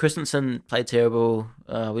 Christensen played terrible.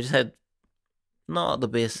 We just had not the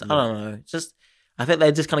best. I don't know. I think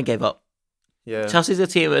they just kind of gave up. Yeah. Chelsea's a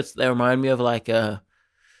team. They remind me of like a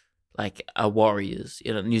Warriors,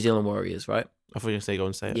 New Zealand Warriors, right? I thought you were gonna say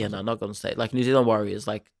Golden State. Yeah, no, not Golden State. Like New Zealand Warriors,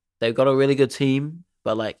 like they've got a really good team,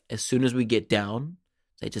 but like as soon as we get down,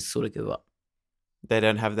 they just sort of give up. They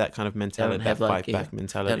don't have that kind of mentality, that fight back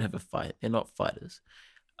mentality. They don't have a fight. They're not fighters,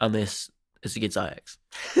 unless it's against Ajax.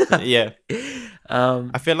 Yeah.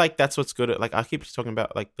 I feel like that's what's good. Like I keep talking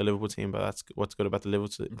about like the Liverpool team, but that's what's good about the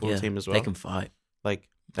Liverpool team as well. They can fight. Like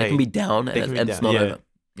they can be down and it's not over.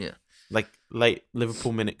 Yeah. Like late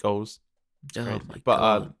Liverpool minute goals. Oh my but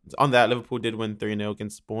God. On that, Liverpool did win 3-0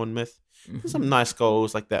 against Bournemouth. Mm-hmm. Some nice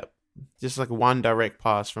goals like that. Just like one direct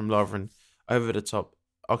pass from Lovren over the top.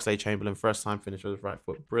 Oxlade-Chamberlain, first time finish with his right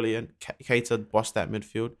foot. Brilliant. Keita bossed that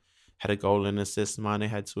midfield. Had a goal and an assist. Mane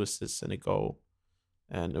had 2 assists and a goal.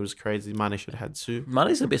 And it was crazy. Mane should have had 2.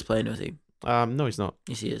 Mane's the best player in the team. No, he's not.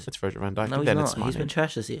 Yes, he is. It's Virgil van Dijk. No, he's not. He's been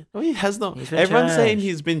trash this year. No, he has not. Everyone's Everyone's saying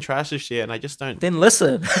he's been trash this year, and I just don't. Then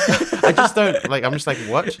listen. I just don't. Like, I'm just like,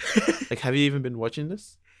 what? Like, have you even been watching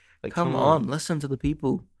this? Like, come on, listen to the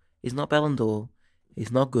people. He's not Ballon d'Or.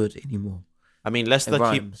 He's not good anymore. I mean, It Leicester keep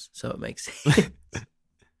rhymes, so it makes sense.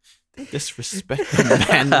 disrespect the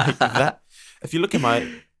man like that. If you look at my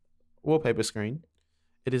wallpaper screen,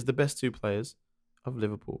 it is the best two players of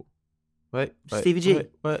Liverpool. Wait, Stevie G.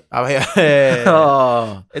 Wait. Oh, yeah.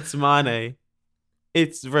 Oh, It's Mane.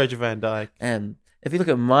 It's Virgil van Dijk. and if you look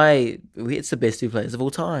at it's the best two players of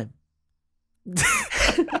all time.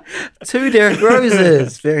 Two Derrick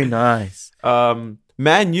Roses. Very nice.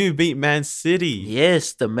 Man U beat Man City.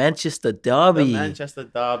 Yes, the Manchester The Derby. Manchester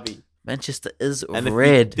Derby. Manchester is And if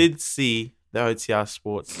red. you did see the OTR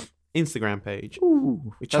Sports Instagram page,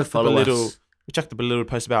 Ooh, we go chucked up a follow little. us. We chucked up a little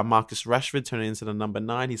post about Marcus Rashford turning into the number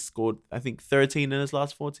 9. He scored, I think, 13 in his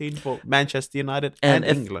last 14 for Manchester United and,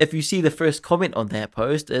 And England. if you see the first comment on that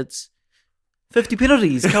post, it's 50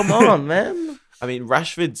 penalties. Come on, man. I mean,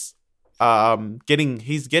 Rashford's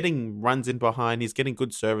he's getting runs in behind. He's getting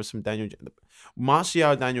good service from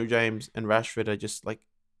Martial, Daniel James, and Rashford are just like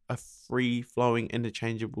a free flowing,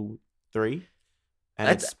 interchangeable three, and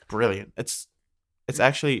it's brilliant. It's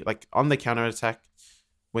actually like on the counter attack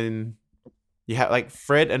when you have like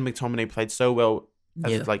Fred and McTominay played so well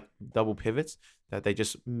as like double pivots that they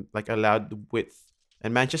just like allowed the width.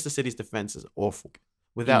 And Manchester City's defense is awful.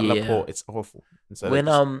 Without Laporte, it's awful. And so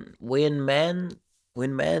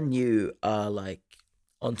when Man U are like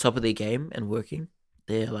on top of their game and working,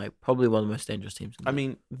 they're like probably one of the most dangerous teams. I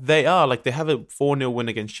mean, they are like they have a 4-0 win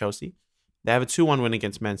against Chelsea. They have a 2-1 win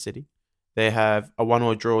against Man City. They have a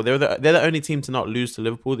 1-1 draw. They're the only team to not lose to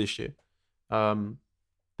Liverpool this year.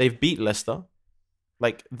 They've beat Leicester.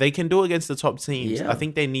 Like they can do it against the top teams. Yeah. I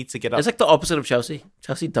think they need to get up. It's like the opposite of Chelsea.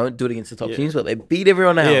 Chelsea don't do it against the top teams, but they beat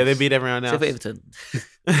everyone else. Yeah, they beat everyone else. Except for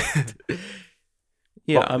Everton.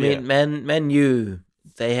 I mean, Man U,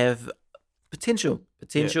 they have potential.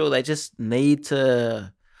 They just need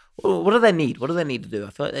to. What do they need? What do they need to do? I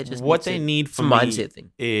feel like they just need it's for a me mindset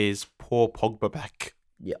thing. is Paul Pogba back.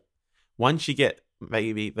 Yeah. Once you get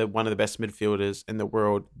maybe one of the best midfielders in the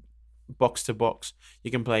world, box to box, you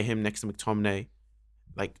can play him next to McTominay.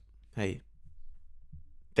 Like, hey,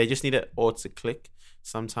 they just need it all to click.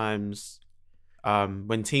 Sometimes,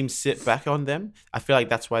 when teams sit back on them, I feel like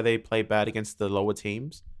that's why they play bad against the lower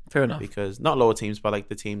teams. Fair enough. Because not lower teams, but like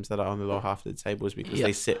the teams that are on the lower half of the table is because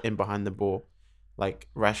they sit in behind the ball. Like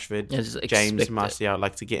Rashford, James, Martial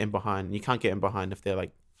like to get in behind. You can't get in behind if they're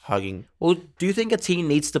like hugging. Well, do you think a team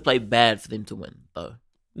needs to play bad for them to win, though?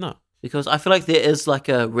 No. Because I feel like there is like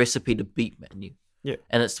a recipe to beat Man U. Yeah.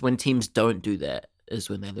 And it's when teams don't do that is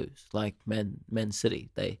when they lose. Like Man City,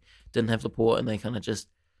 they didn't have Laporte and they kind of just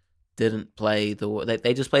didn't play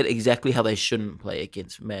they just played exactly how they shouldn't play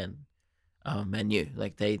against Man U.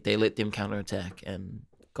 Like they let them counterattack and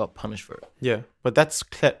got punished for it. Yeah, but that's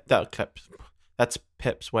that's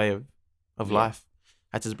Pep's way of life.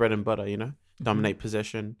 That's his bread and butter, you know. Dominate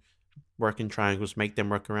possession, work in triangles, make them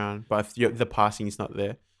work around. But if the passing is not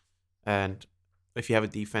there, and if you have a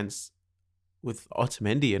defense with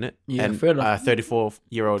Otamendi in it, and fair enough.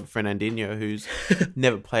 34-year-old Fernandinho who's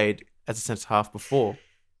never played as a centre half before,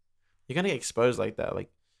 you're gonna get exposed like that. Like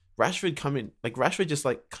Rashford just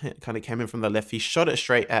like kind of came in from the left. He shot it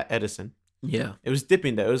straight at Edison. Yeah, it was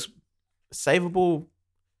dipping there. It was savable.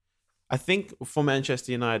 I think for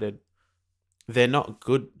Manchester United, they're not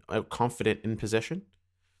good or confident in possession.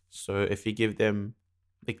 So if you give them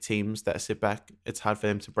big teams that sit back, it's hard for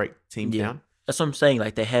them to break teams down. That's what I'm saying.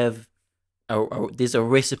 Like they have, there's a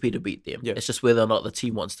recipe to beat them. Yeah. It's just whether or not the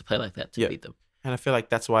team wants to play like that to beat them. And I feel like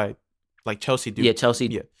that's why, like Chelsea do. Yeah, Chelsea.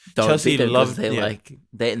 Yeah. Don't Chelsea beat them love.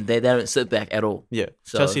 they don't sit back at all. Yeah,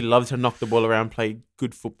 So, Chelsea love to knock the ball around, play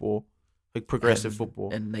good football, like progressive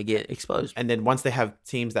football, and they get exposed. and then once they have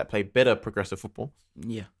teams that play better progressive football,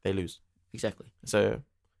 Yeah, they lose. exactly. So,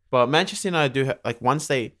 but Manchester United do like once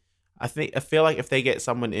they, I feel like if they get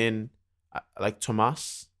someone in, like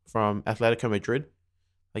Tomas from Atletico Madrid,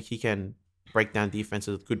 like he can break down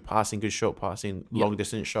defenses, good passing, good short passing, long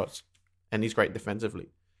distance shots, and he's great defensively.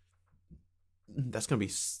 That's gonna be,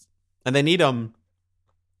 and they need I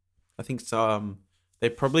think they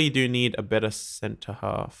probably do need a better centre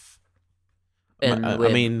half. And I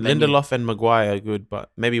mean, Lindelof and Maguire are good, but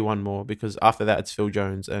maybe one more because after that it's Phil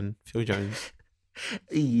Jones and Phil Jones.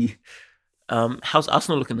 How's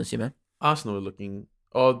Arsenal looking this year, man? Arsenal are looking.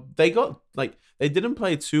 Oh, they didn't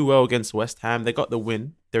play too well against West Ham. They got the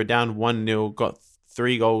win. They were down 1-0, got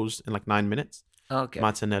 3 goals in like 9 minutes. Okay.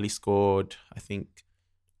 Martinelli scored, I think,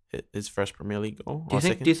 his first Premier League goal. Do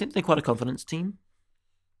you think they're quite a confidence team?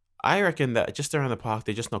 I reckon that just around the park,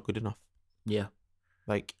 they're just not good enough. Yeah.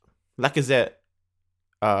 Like Lacazette,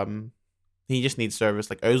 he just needs service.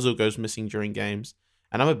 Like Ozil goes missing during games,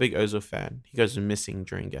 and I'm a big Ozil fan. He goes missing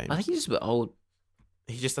during games. I think he's just a bit old.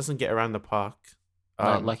 he just doesn't get around the park.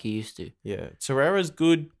 like he used to. Yeah, Torreira's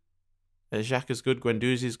good. Xhaka is good.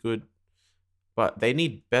 Guendouzi's good, but they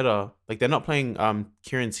need better. Like they're not playing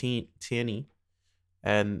Kieran Tierney,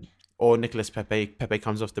 or Nicolas Pepe. Pepe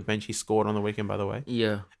comes off the bench. He scored on the weekend, by the way,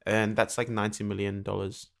 Yeah. and that's like $90 million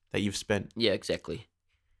that you've spent, Yeah, exactly.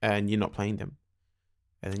 and you're not playing them.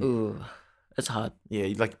 And then, Ooh, it's hard. yeah,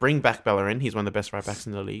 you, like bring back Bellerin. He's one of the best right backs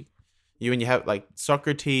in the league. You have like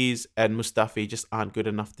Socrates and Mustafi just aren't good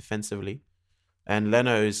enough defensively, and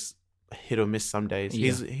Leno's hit or miss some days.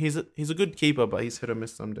 Yeah. He's a good keeper, but he's hit or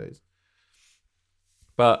miss some days.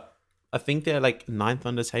 But I think they're like 9th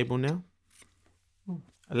on the table now.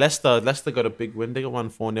 Leicester got a big win. They got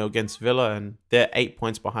 1-4-0 against Villa, and they're 8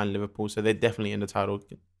 points behind Liverpool, so they're definitely in the title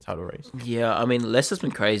race. Yeah, I mean Leicester's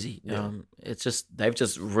been crazy. Yeah. It's just they've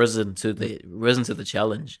just risen to the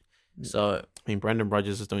challenge. So I mean, Brendan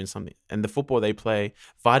Rodgers is doing something, and the football they play.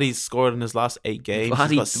 Vardy's scored in his last 8 games.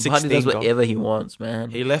 He's got 16 Vardy does goals. whatever he wants,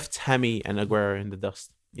 man. He left Tammy and Aguero in the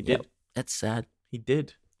dust. He did. Yep, that's sad. He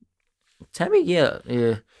did. Tammy, yeah.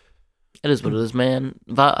 It is what it is, man.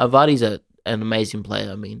 Vardy's an amazing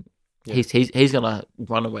player. I mean, Yeah. he's gonna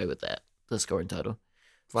run away with the scoring total.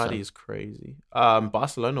 Vardy is crazy.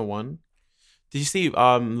 Barcelona won. Did you see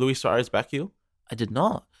Luis Suarez back heel? I did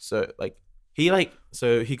not. So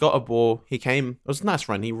he got a ball. He came. It was a nice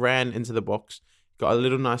run. He ran into the box. Got a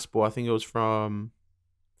little nice ball. I think it was from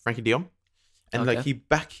Frankie de Jong. And Okay. like he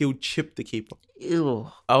back-heeled chipped the keeper. Ew,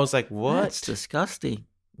 I was like, what? that's disgusting.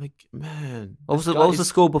 Like, man. What was this what was the guy's-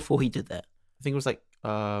 score before he did that? I think it was like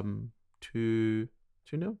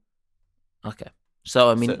 2-0. Okay, so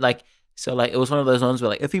I mean, So- it was one of those ones where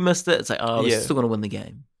like if he missed it, it's like we're Yeah. still gonna win the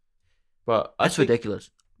game. But I That's think ridiculous.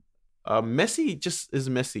 Messi just is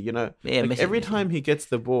Messi, you know. Yeah, Like Messi- every Messi. time he gets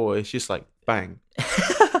the ball, it's just like bang,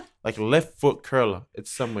 like left foot curler.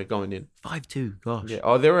 It's somewhere going in. 5-2. Gosh. Yeah.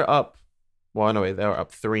 Oh, they were up. Well, anyway, they were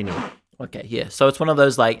up 3-0. Okay. Yeah. So it's one of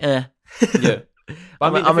those like, Yeah. But I'm I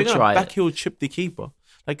mean, gonna if you're try gonna it. back heel chip the keeper.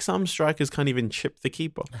 Like some strikers can't even chip the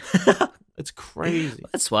keeper. It's crazy.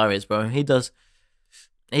 That's Suarez, bro. He does.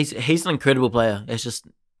 He's an incredible player. It's just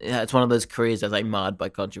it's one of those careers that's like marred by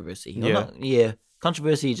controversy. Yeah.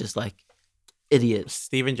 Controversy, just like idiots.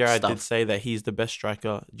 Steven Gerrard did Stuff. say that he's the best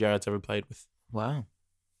striker Gerrard's ever played with. Wow.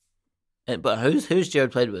 But who's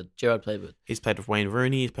Gerard played with? He's played with Wayne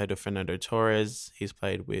Rooney. He's played with Fernando Torres. He's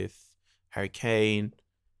played with Harry Kane.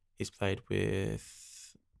 He's played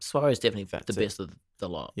with. Suarez definitely That's the it. best of the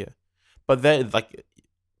lot. Yeah. But they're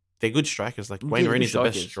good strikers. Like Wayne Yeah, good Rooney's the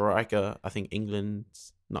best strikers. striker. I think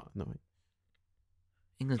England's no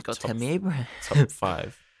England's got Top- Tammy Abraham. top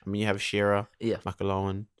 5. I mean, you have Shearer, Yeah.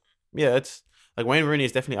 McAlowan. Yeah, it's like Wayne Rooney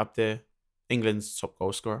is definitely up there. England's top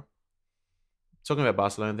goal scorer. Talking about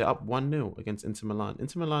Barcelona, they're up 1-0 against Inter Milan.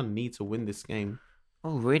 Inter Milan need to win this game.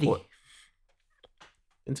 Oh, really? What?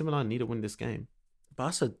 Inter Milan need to win this game.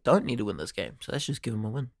 Barca don't need to win this game, so let's just give them a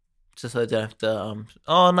win. Just so they don't have to.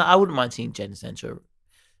 Oh no, I wouldn't mind seeing Jadon Sancho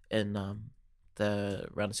in the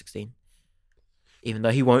round of 16, even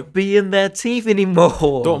though he won't be in their team anymore.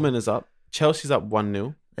 Dortmund is up. Chelsea's up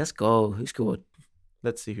 1-0. Let's go. Who scored?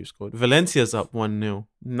 Let's see who scored. Valencia's up 1-0.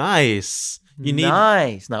 Nice. You need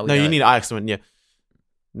nice. No, you need Ajax to win. Yeah.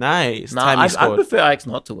 Nice. No, Tammy I scored. prefer Ajax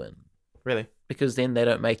not to win Really? because then they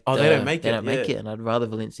don't make. Oh, they don't make They it, don't make yeah. it, and I'd rather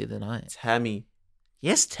Valencia than Ajax. Tammy.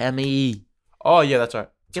 Yes, Tammy. Oh yeah, that's right.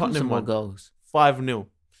 Give them some Tottenham more won goals. 5-0.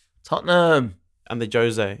 Tottenham. And the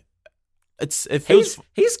Jose. It feels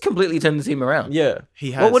He's completely turned the team around. yeah,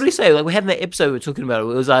 he has. What did we say? Like we had in that episode we were talking about it.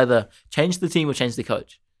 It was either change the team or change the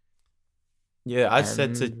coach. Yeah, I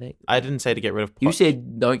said to And I didn't say to get rid of Poch. you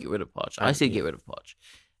said don't get rid of Poch. I said yeah. get rid of Poch.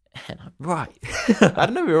 And I'm right. I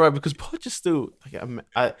don't know if you're right because Poch is still like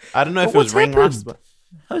I don't know if But it was what's ring rust, happened?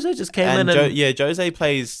 but Jose just came and in and Jose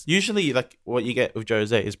plays usually like what you get with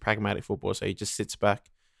Jose is pragmatic football, so he just sits back.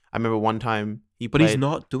 I remember one time he but played, he's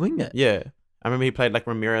not doing it. Yeah, I remember he played like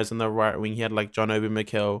Ramirez on the right wing. He had like John Obi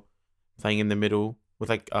Mikel playing in the middle with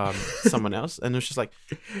like someone else, and it was just like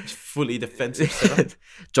fully defensive setup.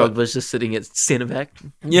 Drogba's just sitting at centre back,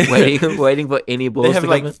 Yeah. waiting for any balls They have to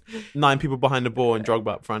like come in. 9 people behind the ball and Drogba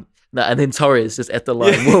up front. No, and then Torres just at the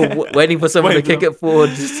line, Yeah. waiting for someone to Waiting kick for- it forward.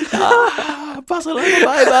 Just, Barcelona,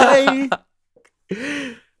 bye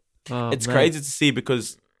bye. Oh, It's man. crazy to see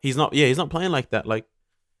because he's not playing like that. Like,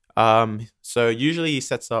 so usually he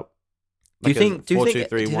sets up. Do you Like think? Do you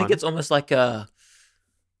 4-2-3-1. think it's almost like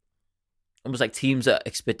teams are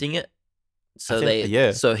expecting it,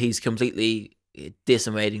 so so he's completely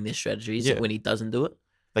decimating their strategies Yeah. when he doesn't do it.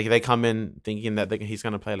 like they come in thinking that he's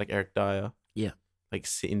gonna play like Eric Dyer. Yeah. Like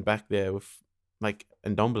sitting back there with like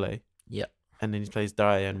Ndombele. Yeah. and then he plays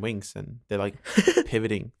Dyer and Winks, and they're like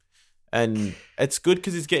pivoting, and it's good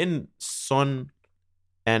because he's getting Son,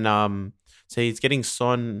 and so he's getting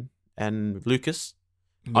Son and Lucas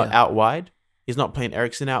out wide. He's not playing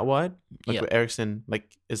Ericsson out wide, like where Ericsson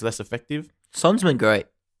like is less effective. Son's been great.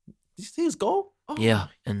 Did you see his goal? Oh, Yeah,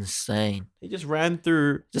 insane. he just ran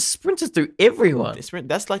through. Just sprinted through everyone.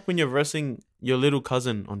 That's like when you're versing your little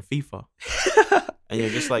cousin on FIFA, and you're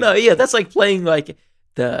just like, No, yeah, that's like playing like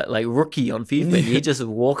the rookie on FIFA. And you just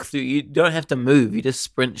walk through. You don't have to move. You just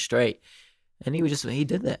sprint straight. And he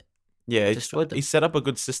did that. yeah, destroyed them. he set up a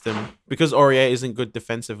good system because Aurier isn't good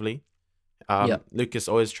defensively. Lucas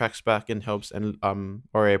always tracks back and helps, and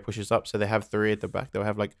Aurier pushes up. So they have three at the back. They'll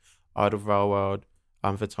have like Alderweireld,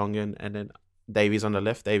 Vertonghen, and then Davies on the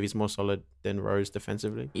left. Davies more solid than Rose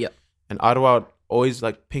defensively. Yeah. And Alderweireld always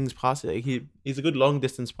like pings past it. He's a good long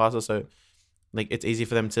distance passer, so like it's easy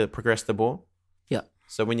for them to progress the ball. Yeah.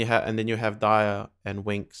 So when you have Dyer and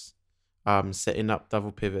Winks, setting up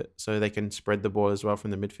double pivot so they can spread the ball as well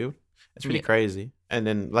from the midfield. It's really crazy. And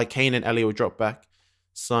then like Kane and Ellie will drop back,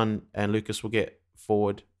 Son and Lucas will get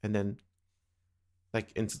forward, and then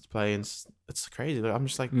like into play, and it's crazy. Like, I'm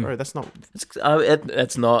just like, bro, that's not.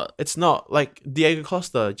 It's not. It's not like Diego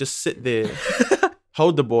Costa. Just sit there,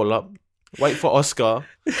 hold the ball up, wait for Oscar,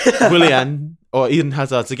 Willian, or Eden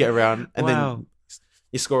Hazard to get around, and then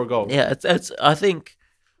you score a goal. Yeah, it's. I think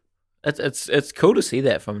it's cool to see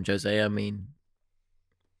that from Jose. I mean,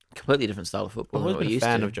 completely different style of football. I've than always what been we a used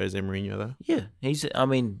fan to. of Jose Mourinho though. Yeah, he's. I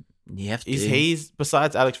mean, you have to. He's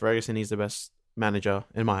besides Alex Ferguson, he's the best manager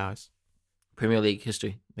in my eyes. Premier League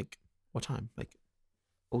history Like what time? Like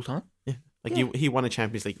all time. Like Yeah. he won a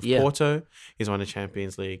Champions League with Yeah. Porto. He's won a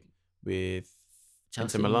Champions League with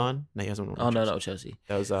Chelsea. Inter Milan. No, he hasn't won. Oh no, Chelsea. not Chelsea.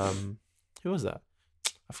 That was who was that?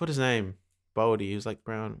 I forgot his name. Baldy. He was like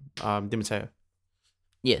brown. Di Matteo.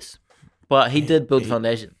 Yes, but he Yeah, did build he-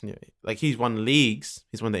 foundation. Yeah, like he's won leagues.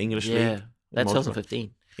 He's won the English Yeah, league. that's multiple-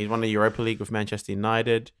 2015. He's won the Europa League with Manchester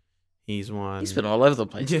United. He's won. He's been all over the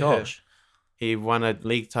place. Yeah. Gosh. He won a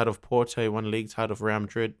league title of Porto. He won a league title of Real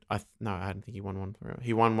Madrid. I don't think he won one.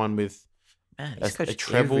 He won one with Man, a he's coached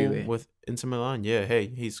treble everywhere. with Inter Milan. Yeah, hey,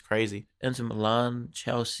 he's crazy. Inter Milan,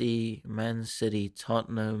 Chelsea, Man City,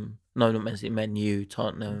 Tottenham. No, not Man City. Man U,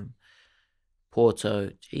 Tottenham,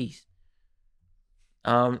 Porto. Jeez.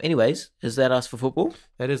 Anyways, is that us for football?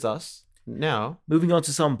 That is us. Now, Moving on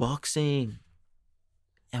to some boxing.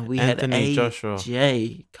 And we Anthony had Joshua.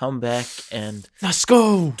 AJ come back and Let's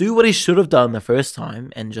go. do what he should have done the first time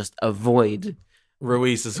and just avoid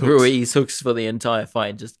Ruiz's hooks. Ruiz hooks for the entire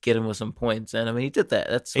fight. Just get him with some points. And I mean, he did that.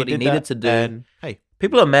 That's what he did needed that, to do. And hey,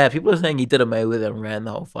 People are mad. People are saying he did a Mayweather and ran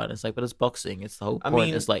the whole fight. It's like, but it's boxing. It's the whole I point.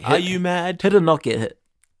 mean, It's like, are you mad? hit or not get hit?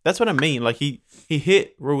 That's what I mean. Like he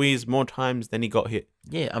hit Ruiz more times than he got hit.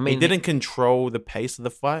 Yeah, I mean, He didn't control the pace of the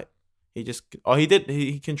fight. He just he did.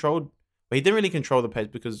 He controlled, but he didn't really control the pace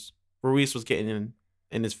because Ruiz was getting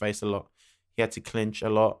in his face a lot. He had to clinch a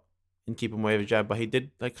lot and keep him away with a jab, but he did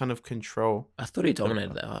like kind of control. I thought he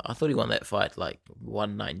dominated that. I thought he won that fight like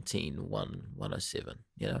 119, 107.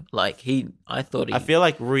 You know, like I thought he. I feel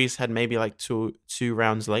like Ruiz had maybe like two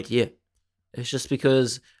rounds late. Yeah, it's just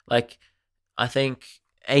because like I think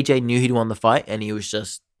AJ knew he'd won the fight and he was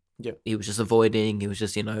just. Yep. He was just avoiding. He was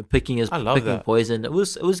just, picking his I love picking that. poison. It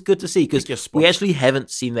was good to see because Pick your we spots. actually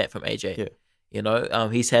haven't seen that from AJ. Yeah.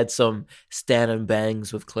 He's had some stand and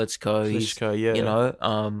bangs with Klitschko. Klitschko,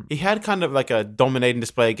 yeah. He had kind of like a dominating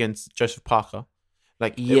display against Joseph Parker.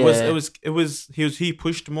 Like he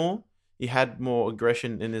pushed more. He had more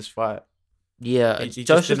aggression in his fight. Yeah, He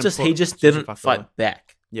Joseph just he didn't just put didn't Joseph Parker fight away.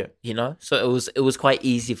 back. Yeah. So it was quite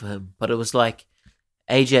easy for him, but it was like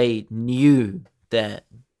AJ knew that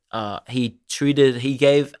he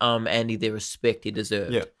gave Andy the respect he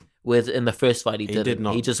deserved. Yeah. With in the first fight he did didn't.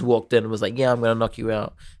 not. He just walked in and was like, "Yeah, I'm gonna knock you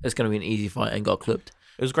out. It's gonna be an easy fight," and got clipped.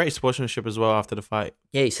 It was great sportsmanship as well after the fight.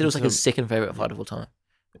 Yeah, he said it was like his So- second favorite fight of all time.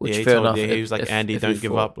 Which he fair told- enough. yeah, he was like, Andy, if don't he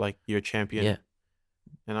give fought. up. Like you're a champion. Yeah.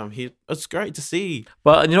 And it's great to see.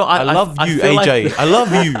 But I love you, feel AJ. like- I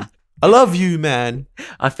love you. I love you, man.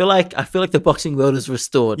 I feel like the boxing world is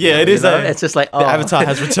restored. Yeah, now, it is, It's just like The avatar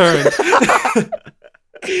has returned.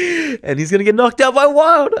 and he's gonna get knocked out by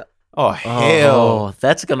Wilder. Oh hell! Oh,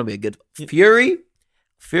 that's gonna be a good Fury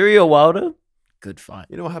or Wilder. Good fight.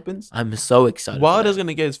 You know what happens? I'm so excited. for Wilder's that.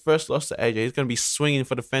 gonna get his first loss to AJ. He's gonna be swinging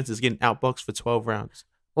for the fences, getting outboxed for 12 rounds.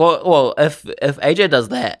 Well, if AJ does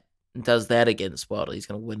that against Wilder, he's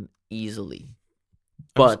gonna win easily.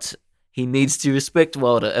 But he needs to respect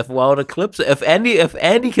Wilder. If Wilder clips it, if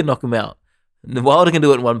Andy can knock him out, Wilder can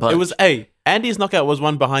do it in one punch. It was Andy's knockout was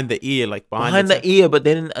one behind the ear, like behind the ear, but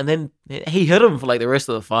then he hit him for like the rest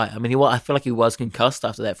of the fight. I mean, I feel like he was concussed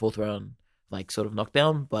after that fourth round, like sort of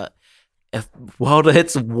knockdown. But if Wilder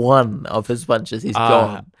hits one of his punches, he's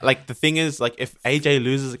gone. Like the thing is, like if AJ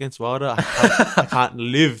loses against Wilder, I can't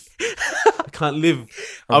live. I can't live.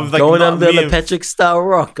 I'm like, going under the Patrick Star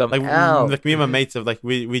Rock. I'm like, out. Like me and my mates have like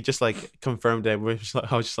we just like confirmed it. I was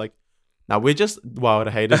just like, now we're just Wilder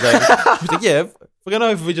haters. Like, like, yeah, we're gonna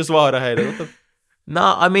know if we're just Wilder haters.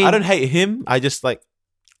 No, I mean, I don't hate him. I just like.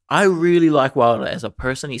 I really like Wilder as a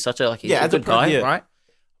person. He's such a he's a good guy, right?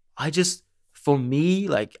 For me,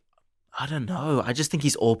 like, I don't know. I just think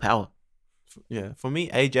he's all power. Yeah, for me,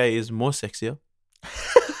 AJ is more sexier.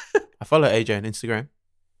 I follow AJ on Instagram.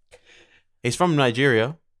 He's from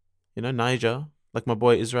Nigeria, Niger. Like my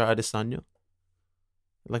boy Israel Adesanya.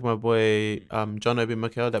 Like my boy John Obi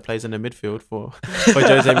Mikel that plays in the midfield for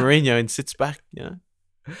Jose Mourinho and sits back.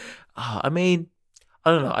 I mean,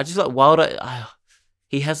 I don't know. I just like Wilder.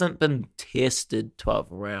 He hasn't been tested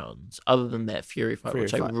 12 rounds other than that Fury fight,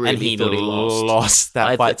 which I really thought he lost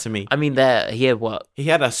that fight to me. I mean, that he had what? He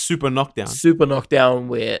had a super knockdown. Super knockdown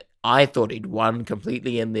where I thought he'd won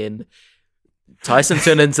completely, and then Tyson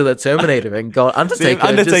turned into the Terminator and got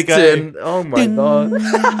Undertaker. Oh my god!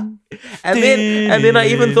 and then I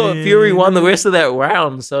even thought Fury won the rest of that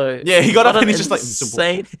round. So yeah, he got up and he's just like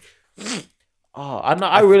insane.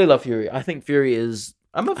 I really love Fury. I think Fury is.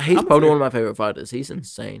 He's probably one of my favorite fighters. He's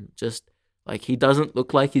insane. Just like he doesn't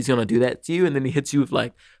look like he's gonna do that to you, and then he hits you with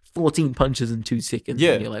like 14 punches in 2 seconds.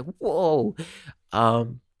 Yeah, and you're like, whoa. I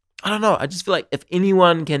don't know. I just feel like if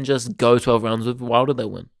anyone can just go 12 rounds with Wilder, they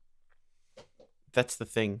win. That's the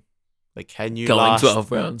thing. Like, can you going last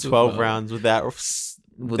 12 rounds? 12 rounds with that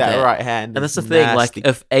right hand? And that's the thing. Like,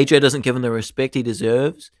 if AJ doesn't give him the respect he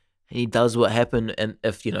deserves, and he does what happened, and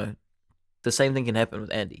if the same thing can happen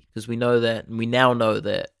with Andy, because we now know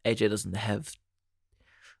that AJ doesn't have.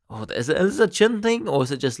 Oh, is it a chin thing, or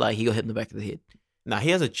is it just like he got hit in the back of the head? Nah, he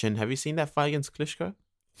has a chin. Have you seen that fight against Klitschko?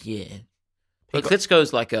 Yeah, but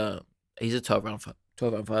Klitschko's like he's a 12 round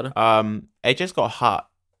fighter. AJ's got heart.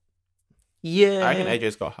 Yeah, I reckon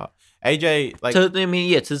AJ's got heart.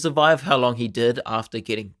 AJ to survive how long he did after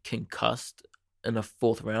getting concussed in a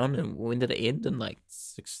fourth round, and when did it end? In like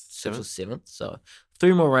sixth or seventh. So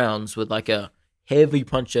 3 more rounds with like a heavy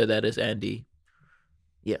puncher that is Andy.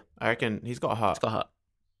 Yeah, I reckon he's got heart. He's got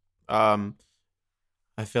heart.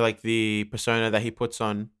 I feel like the persona that he puts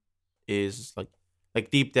on is like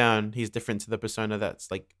deep down he's different to the persona that's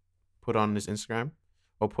like put on his Instagram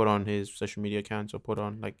or put on his social media accounts or put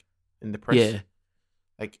on like in the press. Yeah,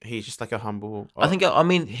 like he's just like a humble. I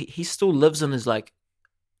mean he still lives in his like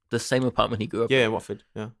the same apartment he grew up in. Yeah, Watford.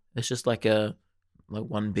 Yeah, it's just like a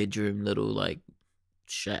 1 bedroom little like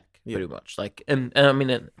shack, pretty much. Like, and I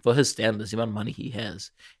mean, for his standards, the amount of money he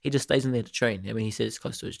has, he just stays in there to train. I mean, he says it's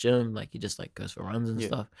close to his gym. Like, he just like goes for runs and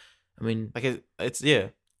stuff. I mean, like it's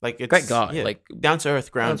great guy. Yeah, like down to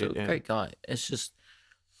earth, grounded. Great guy. It's just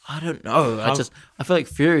I don't know. I feel like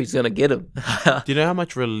Fury's gonna get him. Do you know how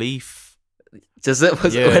much relief? It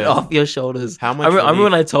went off your shoulders. How much? I remember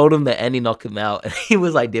when I told him that Andy knocked him out, and he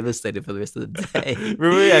was like devastated for the rest of the day. Remember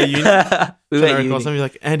we at uni? We were at uni. Somebody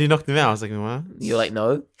like Andy knocked him out. I was like, what? You're like,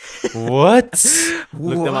 no. What?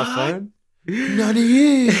 Looked at my phone. None of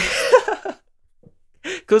you.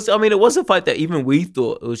 Because I mean, it was a fight that even we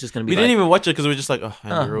thought it was just gonna be. We didn't even watch it because we were just like, oh,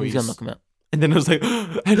 Andy Ruiz. He's gonna knock him out. And then it was like,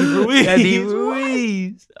 Andy Ruiz. Andy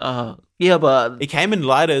Ruiz. Yeah, but he came in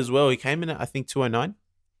lighter as well. He came in at I think 209.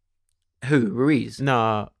 Who? Ruiz?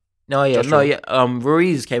 No, yeah.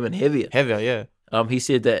 Ruiz came in heavier. Yeah. He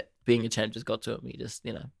said that being a champ just got to him. He just,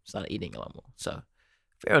 started eating a lot more. So,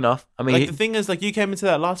 fair enough. I mean, like the thing is, like you came into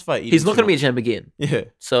that last fight. He's not going to be a champ again. Yeah.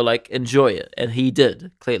 So, like, enjoy it, and he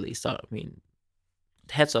did clearly. So, I mean,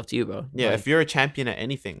 hats off to you, bro. Yeah, like, if you're a champion at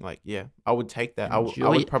anything, like, yeah, I would take that. I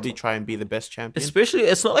would probably try and be the best champion. Especially,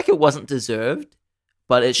 it's not like it wasn't deserved,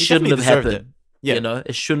 but it shouldn't have happened. Yeah.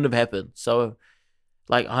 It shouldn't have happened. So,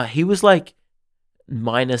 like, he was like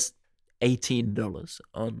minus $18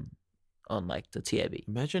 on like the TAB.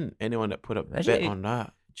 Imagine anyone that put a bet on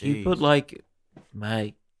that. Jeez. You put like,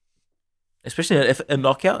 mate, especially if a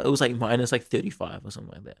knockout, it was like minus like 35 or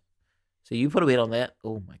something like that. So you put a bet on that.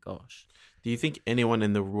 Oh my gosh. Do you think anyone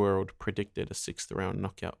in the world predicted a 6th round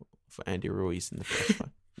knockout for Andy Ruiz in the first fight?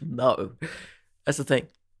 No, that's the thing.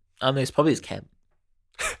 I mean, it's probably his camp.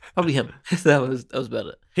 Probably him. that was about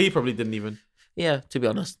it. He probably didn't even. Yeah, to be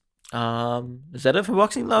honest. Is that it for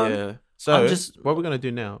boxing though? Yeah. So what we're gonna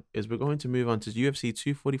do now is we're going to move on to UFC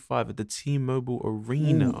 245 at the T-Mobile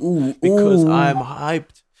Arena because I'm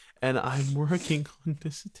hyped. and I'm working on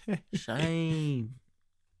this day. Shame.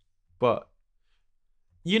 But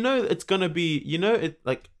it's gonna be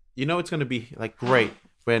it's gonna be like great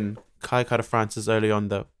when Kai Kara France is early on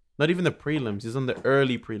the not even the prelims. He's on the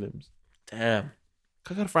early prelims. Damn.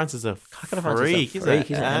 Kai Kara France is a Kara France is a freak. freak.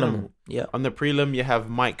 He's an animal. Yeah. On the prelim, you have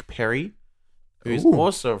Mike Perry, who's Ooh.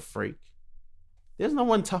 also a freak. There's no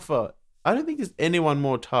one tougher. I don't think there's anyone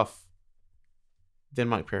more tough than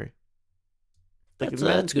Mike Perry. That's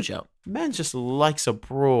a good shout. Man just likes a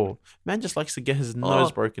brawl. Man just likes to get his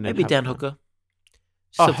nose broken. Maybe and Dan have fun. Hooker.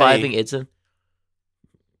 Surviving Edson.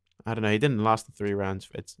 I don't know. He didn't last the 3 rounds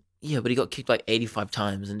for Edson. Yeah, but he got kicked like 85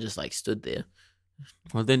 times and just like stood there.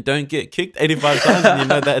 Well, then don't get kicked 85 times and you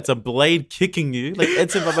know that it's a blade kicking you. Like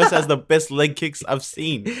Edson Barbosa has the best leg kicks I've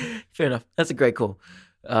seen. Fair enough. That's a great call.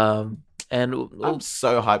 And I'm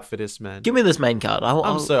so hyped for this, man. give me this main card. I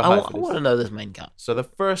want to know this main card. So the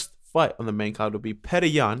first fight on the main card will be Petr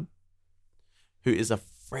Yan, who is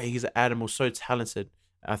he's an animal, so talented.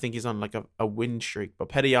 I think he's on like a win streak. But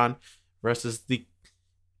Petr Yan versus the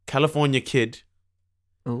California kid,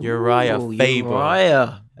 Uriah Faber.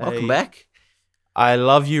 Uriah. Welcome Hey. back. I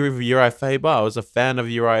love Uriah Faber. I was a fan of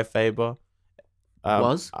Uriah Faber.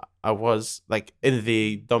 I was like in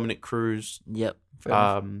the Dominic Cruz, Yep. Fair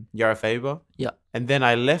enough. Uriah Faber. Yeah. And then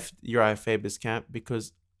I left Uriah Faber's camp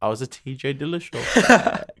because I was a TJ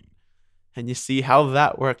Dillashaw. And you see how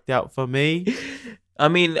that worked out for me. I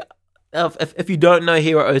mean, if you don't know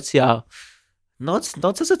Hero OTR,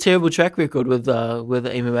 not just a terrible track record with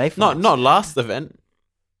MMA fights. Not last event.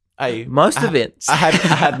 Most events. I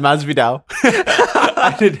had Masvidal.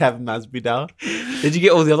 I did have Masvidal. Did you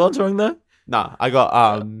get all the other ones wrong though? Nah, I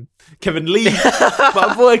got Kevin Lee.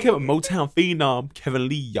 My boy Kevin, Motown Phenom, Kevin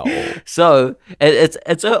Lee, y'all. So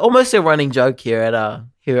it's almost a running joke here at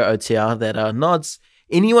Hero OTR that Nods,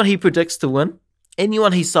 anyone he predicts to win,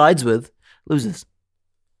 anyone he sides with, loses.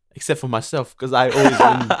 Except for myself, because I always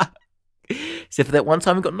win. Except for that one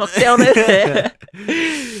time he got knocked down there.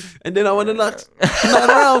 And then I won the next 9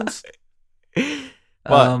 rounds.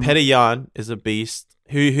 But Petr Yan is a beast.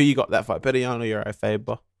 Who you got that fight? Petr Yan or Uriah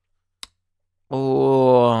Faber?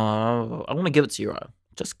 Oh, I'm gonna give it to Uriah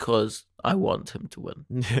just because I want him to win.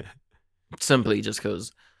 Simply just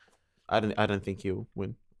because. I don't think he'll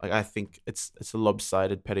win. Like I think it's a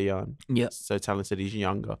lopsided Petr Yan. Yeah. So talented. He's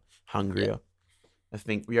younger, hungrier. Yeah. I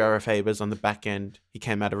think Uriah Faber's on the back end. He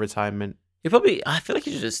came out of retirement. I feel like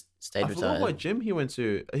he should just stay retired. I forgot what gym he went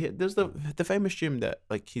to. There's the famous gym that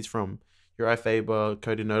like he's from. Uriah Faber,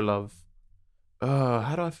 Cody No Love.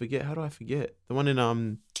 How do I forget? The one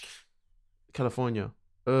in California.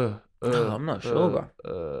 I'm not sure,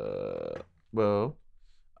 bro. Well,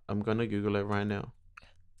 I'm gonna Google it right now.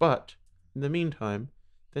 But in the meantime,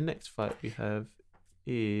 the next fight we have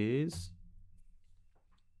is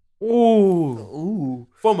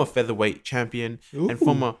former featherweight champion and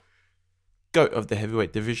former GOAT of the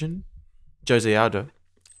heavyweight division, Jose Aldo,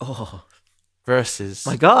 versus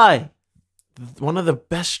my guy, one of the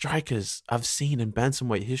best strikers I've seen in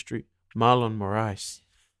bantamweight history, Marlon Moraes.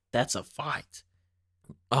 That's a fight.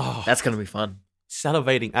 Oh, that's gonna be fun.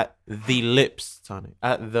 Salivating at the lips, Tony.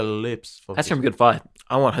 At the lips. That's gonna be a good fight.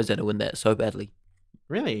 I want Jose to win that so badly.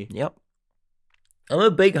 Really? Yep. I'm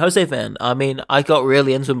a big Jose fan. I mean, I got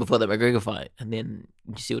really into him before that McGregor fight, and then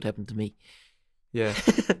you see what happened to me. Yeah,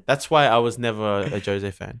 that's why I was never a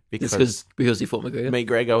Jose fan because he fought McGregor.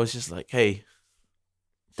 McGregor was just like, hey,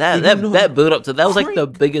 that build up to that was like the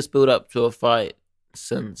biggest build up to a fight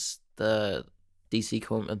since the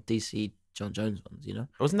DC John Jones ones. You know,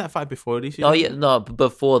 wasn't that fight before DC? Oh yeah, no,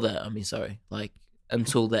 before that. I mean, sorry, like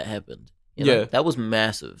until that happened. You know? Yeah, that was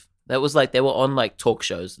massive. That was like they were on like talk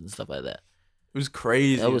shows and stuff like that. It was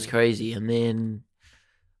crazy. That was crazy, and then.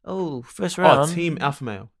 First round. Team Alpha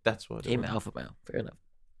Male. That's what. Team Alpha Male. Fair enough.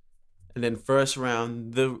 And then first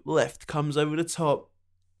round, the left comes over the top.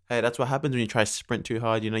 Hey, that's what happens when you try to sprint too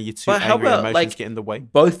hard. You know, you're too angry. Emotions get in the way.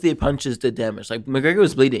 Both their punches did damage. Like McGregor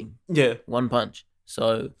was bleeding. Yeah. One punch.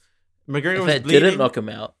 So McGregor if didn't knock him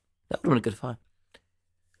out, that would have been a good fight.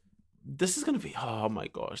 This is gonna be. Oh my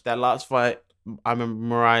gosh, that last fight. I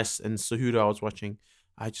remember Moraes and Cejudo I was watching.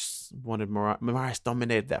 I just wanted Moraes. Moraes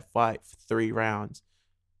dominated that fight for 3 rounds.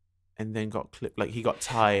 And then got clipped. Like he got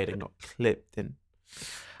tired and got clipped. And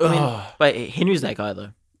I mean, but Henry's that guy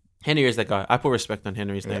though. Henry is that guy. I put respect on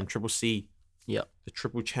Henry's name. Triple C. Yeah. The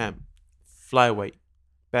triple champ, flyweight,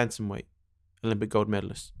 bantamweight, Olympic gold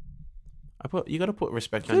medalist. You gotta put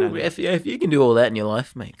respect on that. If you can do all that in your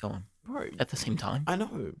life, mate, come on, bro. At the same time, I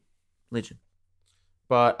know, legend.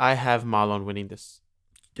 But I have Marlon winning this.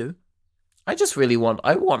 You do? I just really want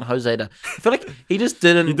Jose to. I feel like he just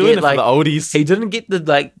didn't. You're doing it for the oldies. He didn't get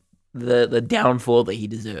the the downfall that he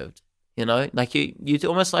deserved. You know, like you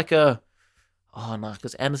almost like a. Oh no,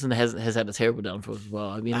 because Anderson has had a terrible downfall as well.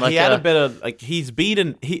 I mean, like he had a better he's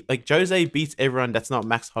beaten Jose beats everyone that's not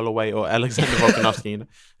Max Holloway or Alexander Volkanovski. You know?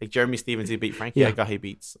 Like Jeremy Stevens, he beat Frankie. That guy he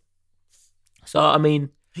beats. So I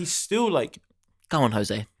mean, he's still like, go on,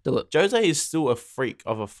 Jose, do it. Jose is still a freak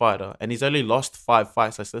of a fighter, and he's only lost 5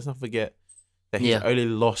 fights. So let's not forget that he's only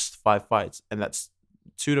lost 5 fights, and that's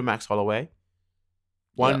 2 to Max Holloway,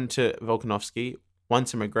 1 to Volkanovski, 1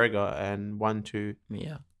 to McGregor, and 1 to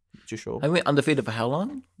Sure. I went undefeated for how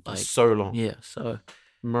long? Like so long. Yeah. So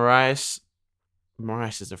Moraes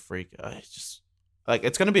is a freak. It's just like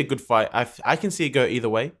it's gonna be a good fight. I can see it go either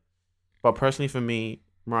way, but personally for me,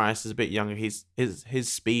 Moraes is a bit younger. His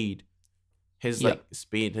speed, his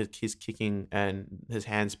kicking and his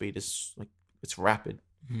hand speed is like it's rapid.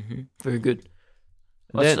 Mm-hmm. Very good.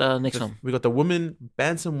 What's next one? We got the women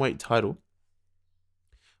bantamweight title.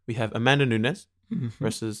 We have Amanda Nunes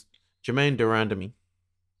versus Jermaine Durandamy.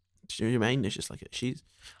 Jermaine is just like it.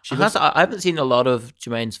 I haven't seen a lot of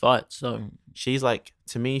Jermaine's fights, so she's like,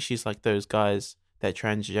 to me, she's like those guys that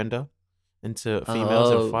transgender into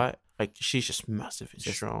females and fight. Like she's just massive and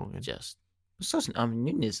strong. And I mean,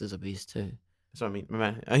 Nunes is a beast too. That's what I mean,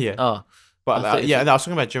 man. Yeah. Oh, but I was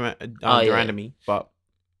talking about Durandamy, but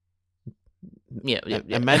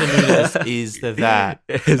Amanda Nunes is that.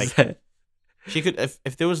 Like, she could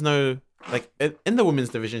if there was no like in the women's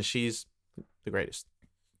division, she's the greatest.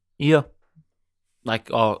 Yeah. Like,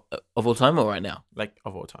 of all time or right now? Like,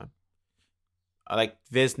 of all time. Like,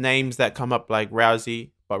 there's names that come up like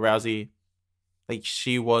Rousey, but Rousey, like,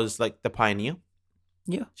 she was like the pioneer.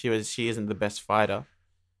 Yeah. She isn't the best fighter.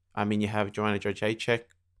 I mean, you have Joanna Jędrzejczyk,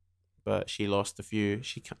 but she lost a few.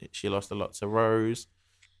 She lost a lot to Rose.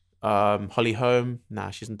 Holly Holm,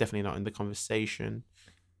 she's definitely not in the conversation.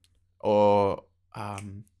 Or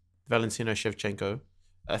Valentina Shevchenko.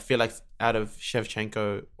 I feel like out of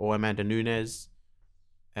Shevchenko or Amanda Nunes,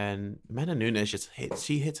 and Amanda Nunes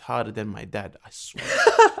she hits harder than my dad. I swear.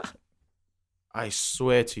 I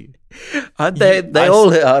swear to you. They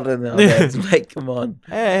all hit harder than our dads. Like, come on.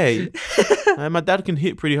 Hey, my dad can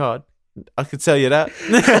hit pretty hard. I could tell you that.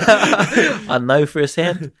 I know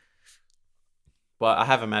firsthand. But I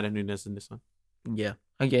have Amanda Nunes in this one. Yeah.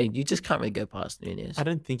 Okay, you just can't really go past Nunes. I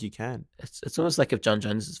don't think you can. It's almost like if John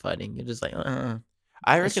Jones is fighting, you're just like,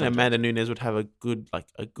 I reckon Amanda Nunes would have a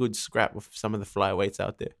good scrap with some of the flyweights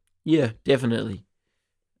out there. Yeah, definitely.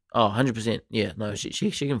 Oh, 100%. Yeah, no, she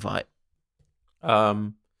can fight.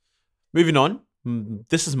 Moving on.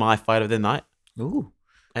 This is my fight of the night. Ooh.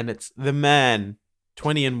 And it's the man,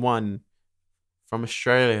 20-1 from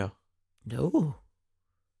Australia. Ooh.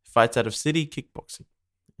 Fights out of City Kickboxing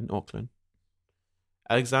in Auckland.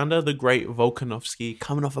 Alexander the Great Volkanovski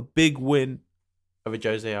coming off a big win over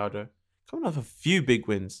Jose Aldo. Coming off a few big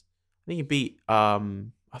wins. I think he beat I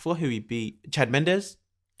forgot who he beat. Chad Mendes.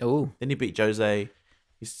 Oh. Then he beat Jose.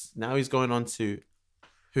 Now he's going on to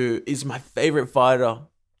who is my favorite fighter,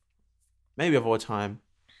 maybe of all time.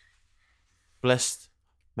 Blessed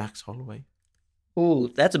Max Holloway. Oh,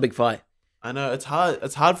 that's a big fight. I know it's hard.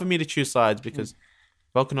 It's hard for me to choose sides because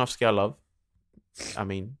Volkanovski I love. I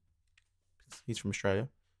mean, he's from Australia.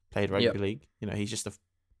 Played rugby league. You know, he's just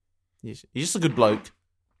a good bloke.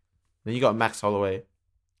 Then you got Max Holloway,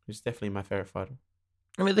 who's definitely my favorite fighter.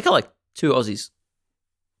 I mean, they got like 2 Aussies.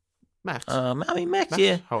 Max. I mean, Max,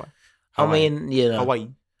 yeah. Hawaii. I mean, yeah.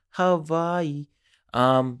 Hawaii.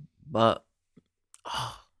 But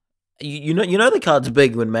you know the card's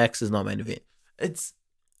big when Max is not main event.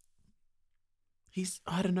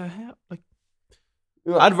 I don't know how. Like,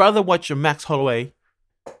 I'd rather watch Max Holloway.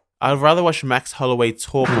 I'd rather watch Max Holloway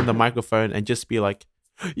talk on the microphone and just be like,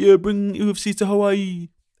 "Yeah, bring UFC to Hawaii."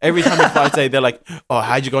 Every time he fights, they're like, "Oh,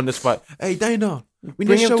 how'd you go on this fight?" Hey, Dana, we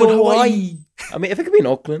need to show in Hawaii. I mean, if it could be in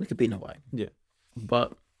Auckland, it could be in Hawaii. Yeah,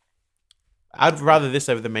 but I'd rather this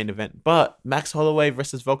over the main event. But Max Holloway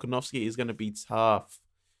versus Volkanovski is going to be tough.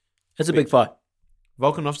 It's a big fight.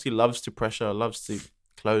 Volkanovski loves to pressure, loves to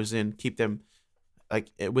close in, keep them like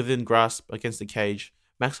within grasp against the cage.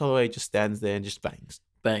 Max Holloway just stands there and just bangs.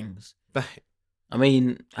 I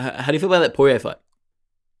mean, how do you feel about that Poirier fight?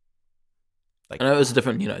 Like, I know it was a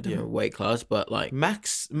different weight class, but like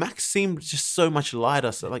Max seemed just so much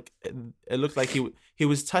lighter. So like it looked like he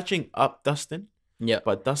was touching up Dustin. Yeah,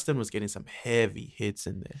 but Dustin was getting some heavy hits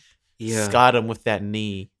in there. Yeah, scarred him with that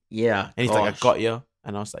knee. Yeah, and he's like, "I got you,"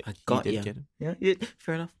 and I was like, "I got you." Get him. Yeah,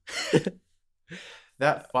 fair enough.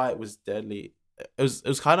 That fight was deadly. It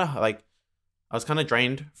was kind of like I was kind of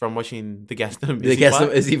drained from watching the Gaston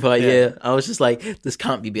Izzy fight. Yeah, I was just like, "This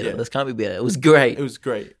can't be better. This can't be better." It was great. It was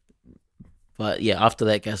great. But yeah, after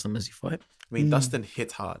that Gastelum Izzy fight. I mean, Dustin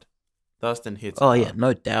hits hard. Dustin hits. Oh hard. yeah,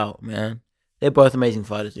 no doubt, man. They're both amazing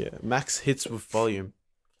fighters. Yeah, Max hits with volume.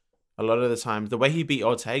 A lot of the times, the way he beat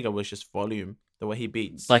Ortega was just volume. The way he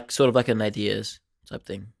beats, Like sort of like a Nate Diaz type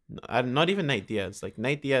thing. not even Nate Diaz. Like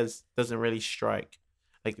Nate Diaz doesn't really strike.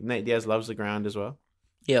 Like Nate Diaz loves the ground as well.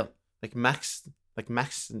 Yeah, Like Max,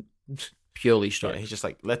 purely yeah, strike. he's just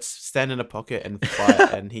like, let's stand in a pocket and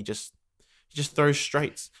fight, and he just throws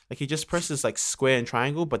straights. Like he just presses like square and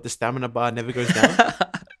triangle, but the stamina bar never goes down.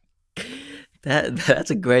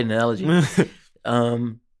 That's a great analogy.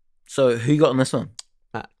 So who you got on this one?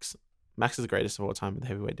 Max is the greatest of all time in the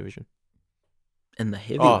heavyweight division. In the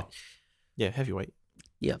heavyweight. Yeah, heavyweight.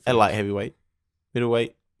 Yeah. And light heavyweight,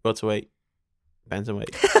 middleweight, welterweight,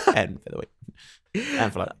 bantamweight, and featherweight,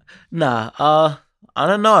 and flyweight. Nah, I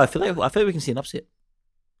don't know. I feel like we can see an upset.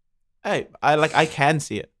 Hey, I can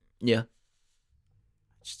see it. Yeah.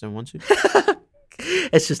 I just don't want to.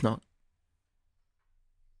 It's just not.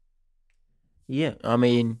 Yeah, I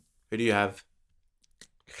mean, Who do you have?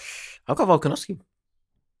 I've got Volkanovski.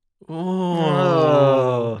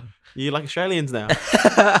 Oh, you like Australians now?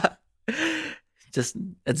 Just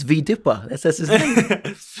it's V Dipper. That's his name.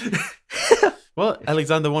 Well,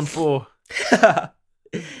 Alexander 1-4.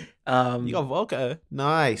 You got Volker.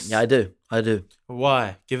 Nice. Yeah, I do.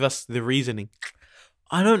 Why? Give us the reasoning.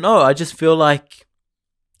 I don't know. I just feel like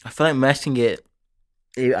Max can get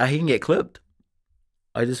clipped.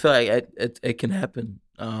 I just feel like it can happen.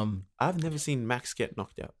 I've never seen Max get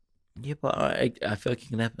knocked out. Yeah, but I feel like it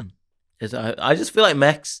can happen. I just feel like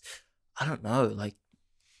Max. I don't know. Like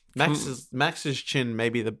Max's chin may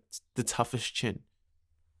be the toughest chin.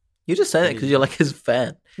 you just say that because you're like his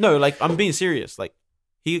fan. No, like I'm being serious. Like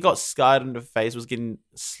he got scarred in the face, was getting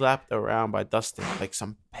slapped around by Dustin, like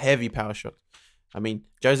some heavy power shots. I mean,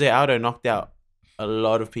 Jose Aldo knocked out a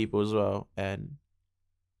lot of people as well, and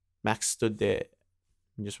Max stood there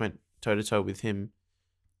and just went toe to toe with him.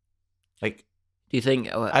 Like, Do you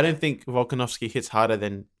think? I don't think Volkanovski hits harder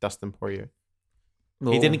than Dustin Poirier.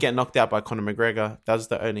 He didn't get knocked out by Conor McGregor. That's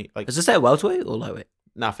the only like. Is this at welterweight or lightweight?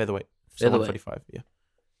 Nah, featherweight. So Featherweight. 145. Yeah.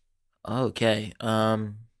 Okay.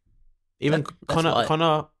 Even that's light.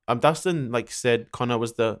 Conor. Dustin said Conor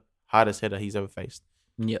was the hardest hitter he's ever faced,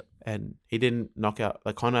 Yep. and he didn't knock out.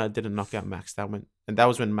 Like Conor didn't knock out Max. That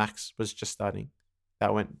was when Max was just starting.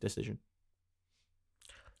 That went decision.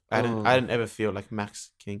 I didn't ever feel like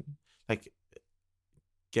Max King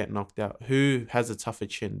get knocked out. Who has a tougher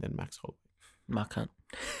chin than Max Holloway? Mark Hunt.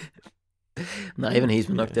 No, even he's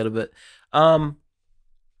been knocked out a bit. Mark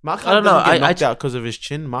Hunt I don't know. doesn't get knocked out because of his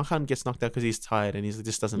chin. Mark Hunt gets knocked out because he's tired and he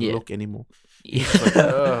just doesn't look anymore. He's like,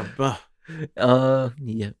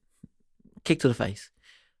 yeah. Kick to the face.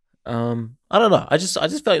 I don't know. I just feel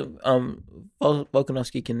like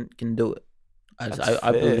Volkanovski can do it.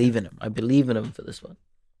 I believe in him. I believe in him for this one.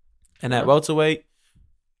 And at welterweight,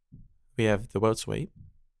 we have the welterweight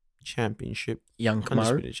championship. Young Kamaru.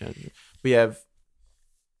 Undisputed champion. We have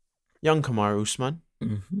young Kamaru Usman.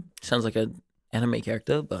 Mm-hmm. Sounds like an anime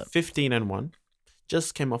character, but 15-1.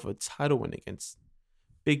 Just came off a title win against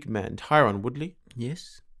big man Tyron Woodley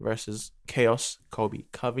yes. versus Chaos Colby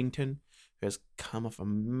Covington, who has come off a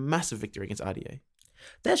massive victory against RDA.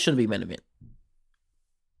 That shouldn't be main event.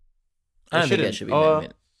 I don't think that should be main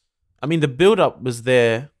event. I mean, the build-up was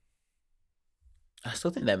there. I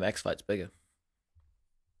still think that Max fight's bigger.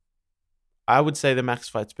 I would say the Max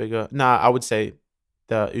fight's bigger. Nah, I would say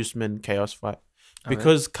the Usman Chaos fight.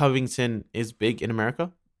 Because Covington is big in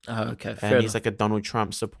America. Oh, okay. And he's like a Donald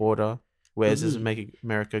Trump supporter. Wears his Make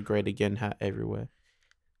America Great Again hat everywhere.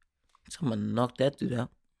 Someone knocked that dude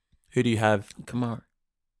out. Who do you have? Kamaru.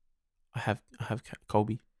 I have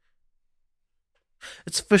Colby.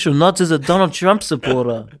 It's official. Not as a Donald Trump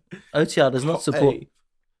supporter. OTR does not support. Hey,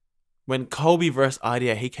 when Colby versus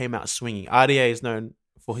RDA, he came out swinging. RDA is known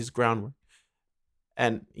for his groundwork.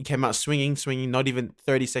 And he came out swinging. Not even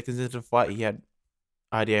 30 seconds into the fight, he had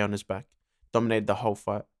RDA on his back. Dominated the whole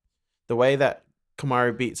fight. The way that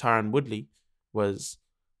Kamaru beat Tyron Woodley was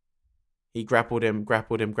he grappled him,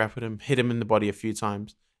 hit him in the body a few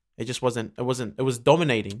times. It was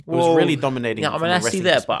dominating. It was really dominating. Yeah, I mean, I see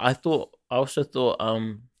that, but I also thought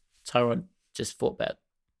Tyron just fought bad.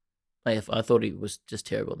 Like, I thought he was just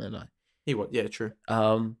terrible that night. He was, yeah, true.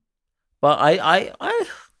 But I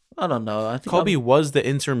don't know. I think Colby was the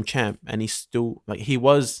interim champ, and he's still he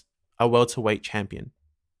was a welterweight champion.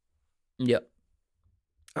 Yep.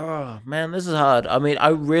 Oh man, this is hard. I mean, I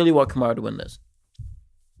really want Kamaru to win this.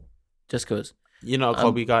 Just because. You know,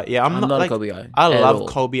 Colby guy. Yeah, I'm not a Colby guy. I love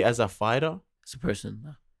Colby as a fighter, as a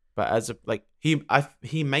person, but as a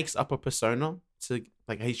he makes up a persona to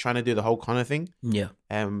like he's trying to do the whole Conor thing. Yeah.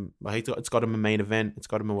 But it's got him a main event. It's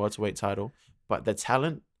got him a welterweight title. But the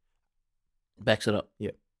talent Backs it up.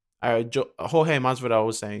 Jorge Masvidal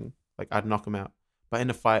was saying like I'd knock him out, but in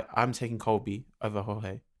the fight I'm taking Colby over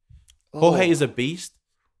Jorge. Jorge is a beast,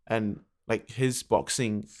 and like his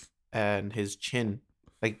boxing and his chin,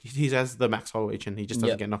 like he has the Max Holloway chin. He just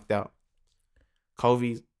doesn't get knocked out.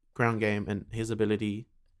 Colby's ground game and his ability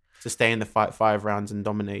to stay in the fight 5 rounds and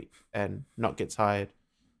dominate and not get tired,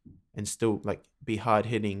 and still like be hard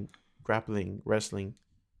hitting, grappling, wrestling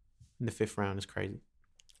in the 5th round is crazy.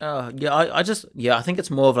 I think it's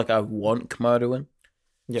more of like I want Kamaru to win.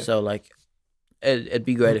 Yeah. So like, it'd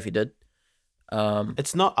be great if he did.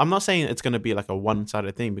 It's not. I'm not saying it's gonna be like a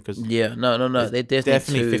one-sided thing because no. They're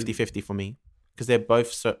definitely 50-50 for me because they're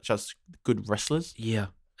both such good wrestlers. Yeah.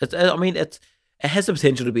 It has the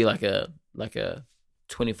potential to be like a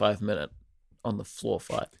 25-minute on the floor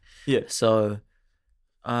fight. Yeah. So,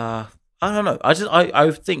 I don't know. I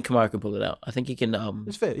think Kamaru can pull it out. I think he can.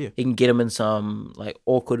 It's fair. Yeah. He can get him in some like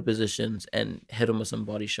awkward positions and hit him with some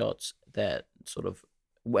body shots that sort of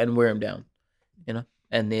and wear him down, you know.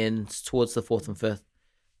 And then towards the 4th and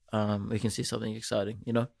 5th, we can see something exciting,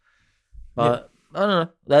 you know. But I don't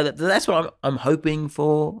know. That's what I'm hoping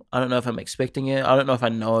for. I don't know if I'm expecting it. I don't know if I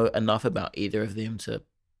know enough about either of them to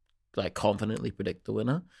like confidently predict the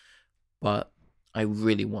winner. But I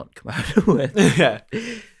really want Kamaru to win.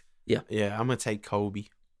 Yeah. I'm gonna take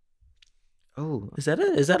Colby. Oh, is that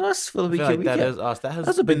it? Is that us for the I week? feel like that is us. That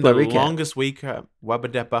has been the longest week. Wabba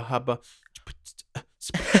dabba hubba.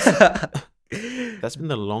 That's been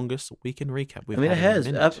the longest weekend recap we've had.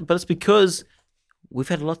 It has, but it's because we've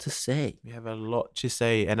had a lot to say. We have a lot to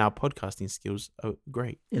say, and our podcasting skills are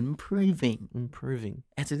great. Improving.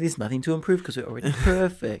 And so there's nothing to improve because we're already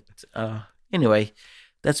perfect. Anyway,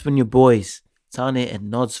 that's been your boys, Tane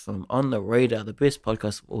and Nods from On The Radar, the best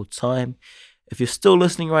podcast of all time. If you're still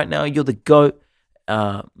listening right now, you're the GOAT.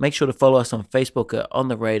 Make sure to follow us on Facebook at On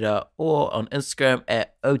The Radar or on Instagram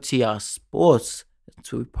at OTR Sports.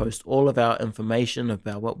 So we post all of our information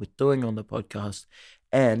about what we're doing on the podcast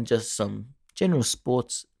and just some general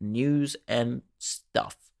sports news and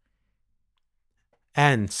stuff.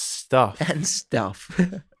 And stuff.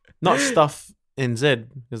 Not stuff in Z,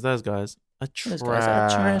 because those guys are trash. Those guys are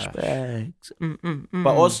trash bags.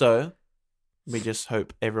 But also, we just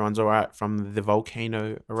hope everyone's all right from the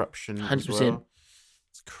volcano eruption 100%. As well.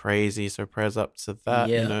 It's crazy. So prayers up to that.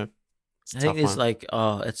 Yeah. You know, I think there's like,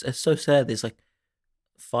 it's so sad. There's like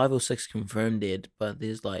 5 or 6 confirmed dead, but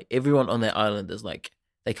there's like everyone on that island is like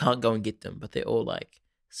they can't go and get them, but they're all like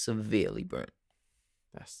severely burnt.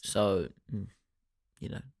 So, you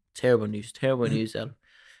know, terrible news out.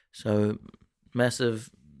 So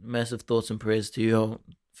massive thoughts and prayers to your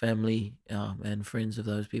family and friends of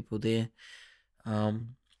those people there.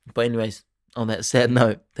 But anyways, on that sad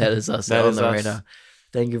note, that is us on the radar.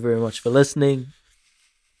 Thank you very much for listening.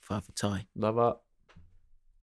 Five for Ty. Love up.